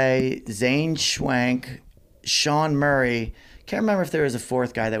Bonifay, Zane Schwenk, Sean Murray. Can't remember if there was a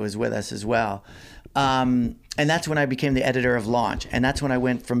fourth guy that was with us as well. And that's when I became the editor of Launch. And that's when I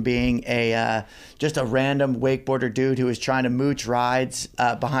went from being just a random wakeboarder dude who was trying to mooch rides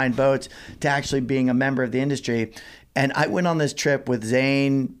behind boats to actually being a member of the industry. And I went on this trip with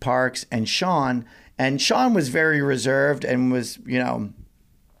Zane, Parks, and Sean. And Sean was very reserved and was,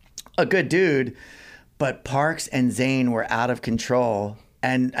 a good dude. But Parks and Zane were out of control.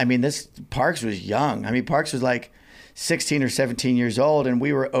 And I mean, Parks was young. I mean, Parks was like 16 or 17 years old, and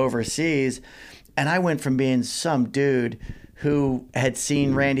we were overseas. And I went from being some dude who had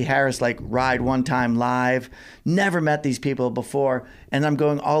seen Randy Harris like ride one time live, never met these people before, and I'm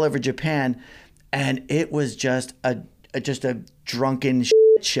going all over Japan, and it was just a drunken shit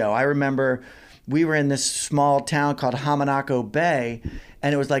show. I remember we were in this small town called Hamanako Bay,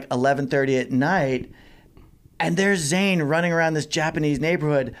 and it was like 11:30 at night, and there's Zane running around this Japanese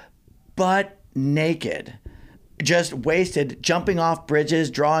neighborhood, butt naked. Just wasted, jumping off bridges,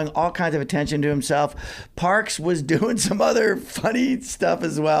 drawing all kinds of attention to himself. Parks was doing some other funny stuff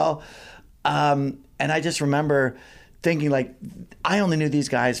as well. And I just remember thinking, like, I only knew these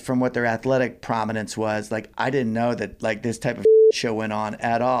guys from what their athletic prominence was. Like, I didn't know that, like, this type of show went on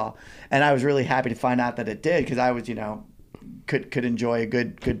at all. And I was really happy to find out that it did, because I was, could enjoy a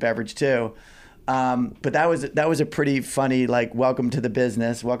good beverage too. But that was a pretty funny, like, welcome to the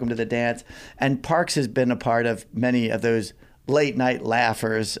business, welcome to the dance. And Parks has been a part of many of those late night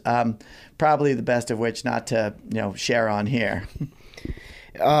laughers, probably the best of which not to, share on here.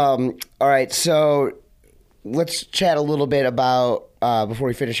 All right. So let's chat a little bit about, before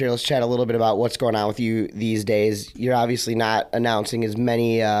we finish here, let's chat a little bit about what's going on with you these days. You're obviously not announcing as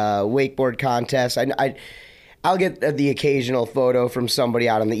many wakeboard contests. I'll get the occasional photo from somebody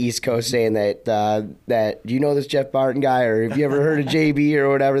out on the East Coast saying that do you know this Jeff Barton guy, or have you ever heard of JB or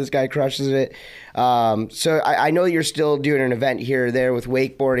whatever? This guy crushes it. So I know you're still doing an event here or there with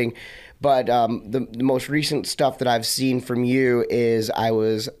wakeboarding, but the most recent stuff that I've seen from you is I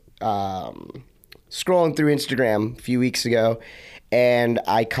was scrolling through Instagram a few weeks ago, and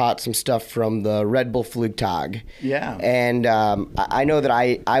I caught some stuff from the Red Bull Flugtag. Yeah. And I know that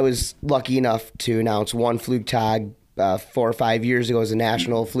I was lucky enough to announce one Flugtag 4 or 5 years ago as a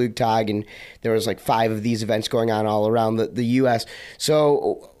national Flugtag, and there was like 5 of these events going on all around the U.S.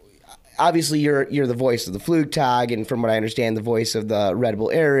 So obviously you're the voice of the Flugtag, and from what I understand, the voice of the Red Bull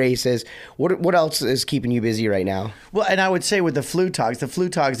Air Races. What else is keeping you busy right now? Well, and I would say with the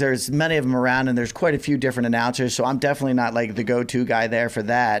Flugtags, there's many of them around, and there's quite a few different announcers, so I'm definitely not like the go-to guy there for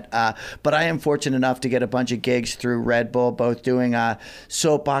that. But I am fortunate enough to get a bunch of gigs through Red Bull, both doing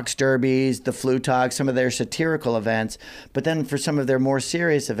soapbox derbies, the Flugtag, some of their satirical events, but then for some of their more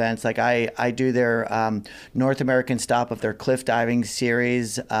serious events, like I do their North American stop of their cliff diving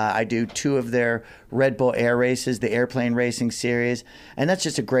series. I do 2 of their Red Bull Air Races, the airplane racing series, and that's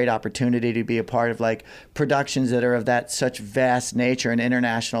just a great opportunity to be a part of like productions that are of that such vast nature and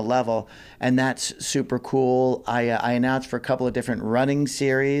international level, and that's super cool. I announced for a couple of different running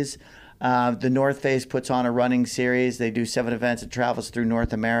series. The North Face puts on a running series. They do 7 events. It travels through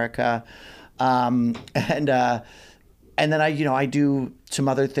North America, and then I do some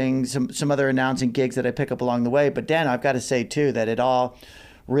other things, some other announcing gigs that I pick up along the way. But Dan, I've got to say too that it all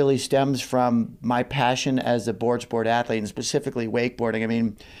really stems from my passion as a board sport athlete, and specifically wakeboarding. I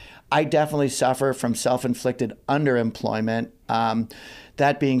mean, I definitely suffer from self-inflicted underemployment.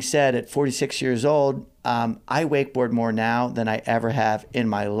 That being said, at 46 years old, I wakeboard more now than I ever have in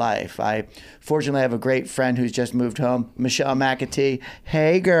my life. I fortunately have a great friend who's just moved home, Michelle McAtee.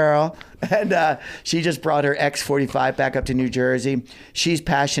 Hey, girl. And she just brought her X45 back up to New Jersey. She's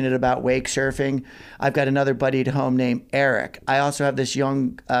passionate about wake surfing. I've got another buddy at home named Eric. I also have this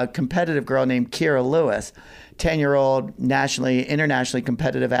young competitive girl named Kira Lewis, 10-year-old internationally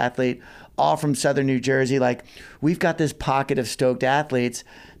competitive athlete, all from Southern New Jersey. Like, we've got this pocket of stoked athletes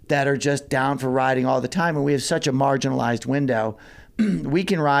that are just down for riding all the time, and we have such a marginalized window. We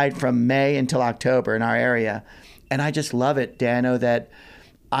can ride from May until October in our area, and I just love it, Dano, that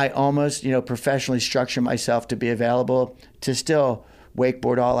I almost, professionally structure myself to be available to still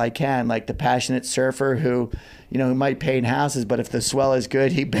wakeboard all I can, like the passionate surfer who, who might paint houses, but if the swell is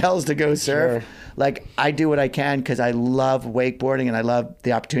good, he bails to go surf. Sure. Like, I do what I can because I love wakeboarding and I love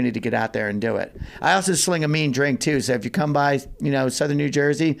the opportunity to get out there and do it. I also sling a mean drink too. So if you come by, Southern New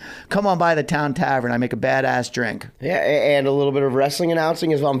Jersey, come on by the Town Tavern. I make a badass drink. Yeah, and a little bit of wrestling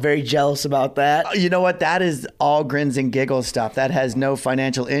announcing as well. I'm very jealous about that. You know what? That is all grins and giggles stuff. That has no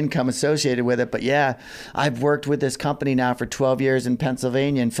financial income associated with it. But yeah, I've worked with this company now for 12 years in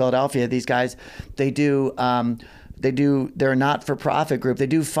Pennsylvania and Philadelphia. These guys, they're a not-for-profit group. They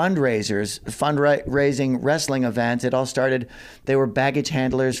do fundraising wrestling events. It all started, they were baggage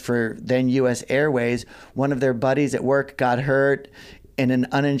handlers for then U.S. Airways. One of their buddies at work got hurt in an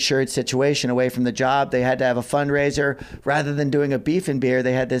uninsured situation away from the job. They had to have a fundraiser. Rather than doing a beef and beer,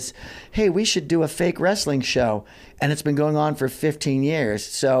 they had this, hey, we should do a fake wrestling show. And it's been going on for 15 years.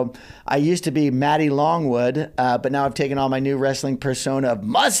 So I used to be Matty Longwood, but now I've taken on my new wrestling persona of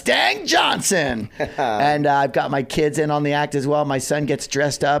Mustang Johnson. And I've got my kids in on the act as well. My son gets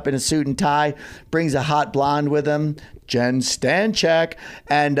dressed up in a suit and tie, brings a hot blonde with him, Jen Stanchek,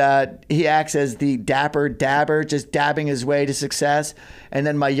 and he acts as the dapper dabber, just dabbing his way to success. And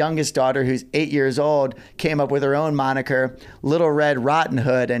then my youngest daughter, who's 8 years old, came up with her own moniker, Little Red Rotten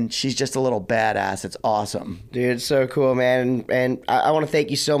Hood, and she's just a little badass. It's awesome. Dude, it's so cool, man. And I want to thank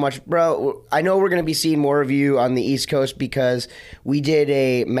you so much. Bro, I know we're going to be seeing more of you on the East Coast because we did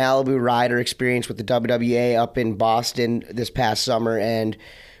a Malibu rider experience with the WWA up in Boston this past summer, and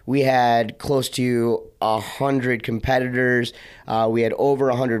we had close to 100 competitors. We had over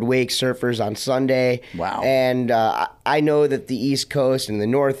 100 wake surfers on Sunday. Wow. And I know that the East Coast and the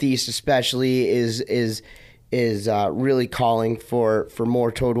Northeast especially is really calling for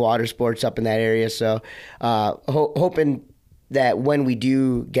more towed water sports up in that area. So hoping that when we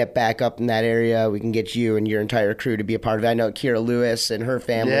do get back up in that area, we can get you and your entire crew to be a part of it. I know Kira Lewis and her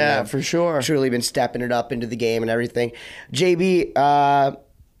family have for sure truly been stepping it up into the game and everything. JB,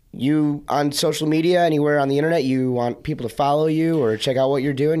 you on social media, anywhere on the internet, you want people to follow you or check out what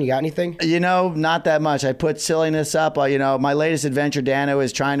you're doing? You got anything? Not that much. I put silliness up. My latest adventure, Dano,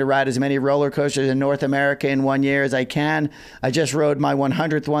 is trying to ride as many roller coasters in North America in 1 year as I can. I just rode my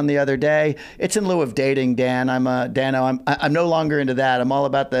 100th one the other day. It's in lieu of dating, Dan. Dano. I'm no longer into that. I'm all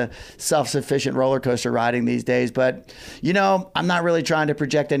about the self-sufficient roller coaster riding these days. But, I'm not really trying to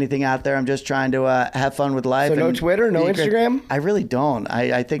project anything out there. I'm just trying to have fun with life. So no Twitter, no Instagram? I really don't.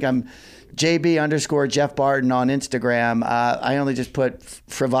 I think I'm JB_Jeff Barton on Instagram. I only just put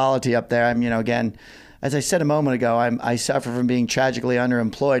frivolity up there. Again, as I said a moment ago, I suffer from being tragically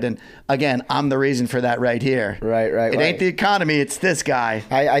underemployed. And again, I'm the reason for that right here. Right. It ain't the economy, it's this guy.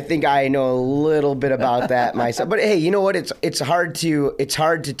 I think I know a little bit about that myself. But hey, you know what? It's hard to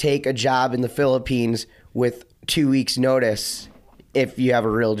take a job in the Philippines with 2 weeks notice if you have a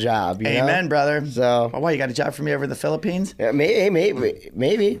real job. Amen, brother. So, you got a job for me over in the Philippines? Yeah,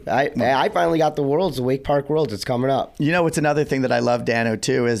 maybe. I finally got the Worlds, the Wake Park Worlds. It's coming up. What's another thing that I love, Dano,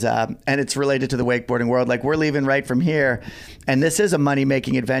 too, is, and it's related to the wakeboarding world. Like, we're leaving right from here, and this is a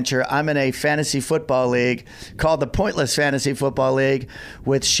money-making adventure. I'm in a fantasy football league called the Pointless Fantasy Football League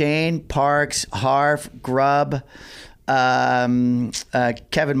with Shane, Parks, Harf, Grubb, Kevin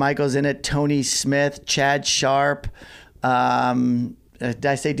Michaels in it, Tony Smith, Chad Sharp, did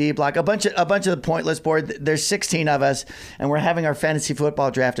I say D Block? A bunch of the Pointless board. There's 16 of us, and we're having our fantasy football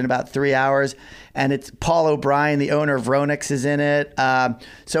draft in about 3 hours. And it's Paul O'Brien, the owner of Ronix, is in it.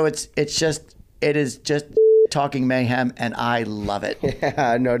 So it is just talking mayhem, and I love it.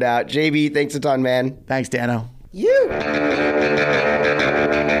 Yeah, no doubt. JB, thanks a ton, man. Thanks, Dano.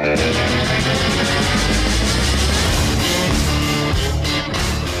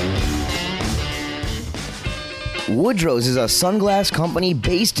 Woodrow's is a sunglass company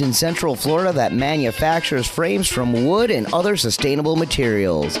based in Central Florida that manufactures frames from wood and other sustainable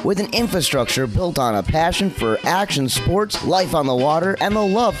materials. With an infrastructure built on a passion for action sports, life on the water, and the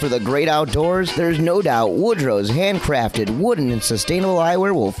love for the great outdoors, there's no doubt Woodrow's handcrafted wooden and sustainable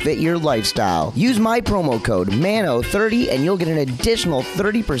eyewear will fit your lifestyle. Use my promo code MANO30 and you'll get an additional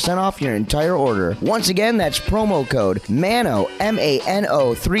 30% off your entire order. Once again, that's promo code MANO,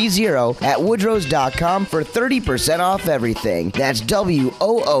 MANO30 at woodrows.com for 30% off everything. That's WOODROZE.com.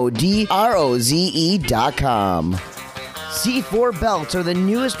 C4 belts are the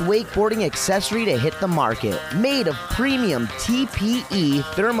newest wakeboarding accessory to hit the market. Made of premium TPE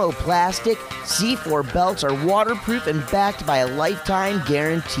thermoplastic, C4 belts are waterproof and backed by a lifetime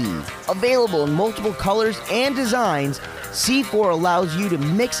guarantee. Available in multiple colors and designs, C4 allows you to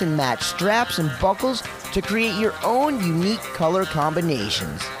mix and match straps and buckles to create your own unique color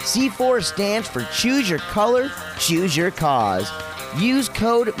combinations. C4 stands for Choose Your Color, Choose Your Cause. Use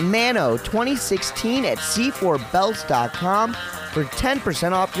code MANO2016 at C4belts.com for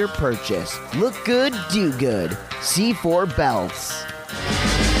 10% off your purchase. Look good, do good. C4 Belts.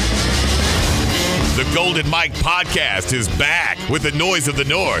 The Golden Mike Podcast is back with the noise of the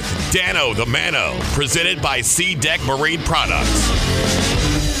North, Dano the Mano, presented by Sea Deck Marine Products.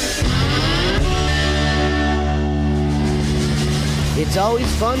 It's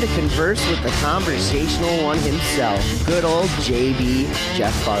always fun to converse with the conversational one himself, good old JB,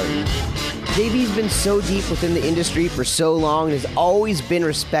 Jeff Barton. JB's been so deep within the industry for so long and has always been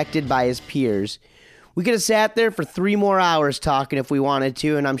respected by his peers. We could have sat there for 3 more hours talking if we wanted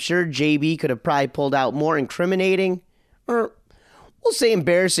to, and I'm sure JB could have probably pulled out more incriminating or we'll say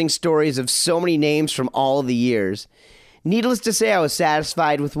embarrassing stories of so many names from all of the years. Needless to say, I was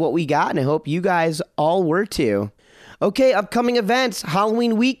satisfied with what we got, and I hope you guys all were too. Okay, upcoming events.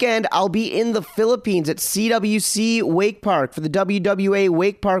 Halloween weekend, I'll be in the Philippines at CWC Wake Park for the WWA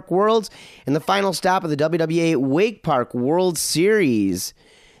Wake Park Worlds and the final stop of the WWA Wake Park World Series.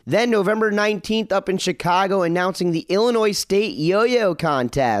 Then November 19th up in Chicago, announcing the Illinois State Yo-Yo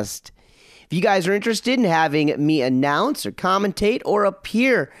Contest. If you guys are interested in having me announce or commentate or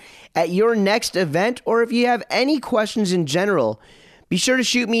appear at your next event, or if you have any questions in general, be sure to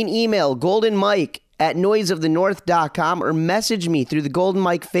shoot me an email, goldenmike@noiseofthenorth.com, or message me through the Golden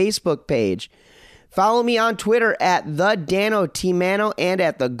Mike Facebook page. Follow me on Twitter at the Dano Tmano and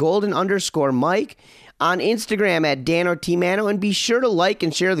at the Golden_Mike, on Instagram at Dano Tmano, and be sure to like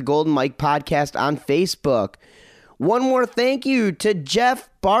and share the Golden Mike podcast on Facebook. One more thank you to Jeff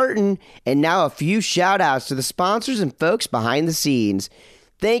Barton, and now a few shout outs to the sponsors and folks behind the scenes.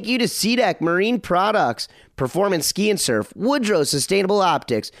 Thank you to SeaDeck Marine Products, Performance Ski and Surf, Woodrow Sustainable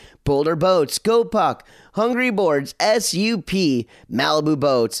Optics, Boulder Boats, GoPuck, Hungry Boards, SUP, Malibu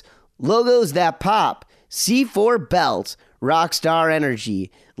Boats, Logos That Pop, C4 Belts, Rockstar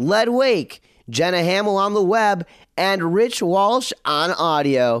Energy, Lead Wake, Jenna Hamill on the web, and Rich Walsh on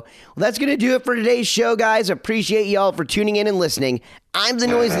audio. Well, that's going to do it for today's show, guys. Appreciate y'all for tuning in and listening. I'm the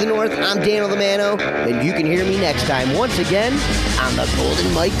Noise of the North. I'm Dano the Mano, and you can hear me next time once again on the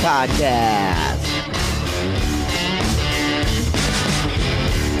Golden Mike Podcast.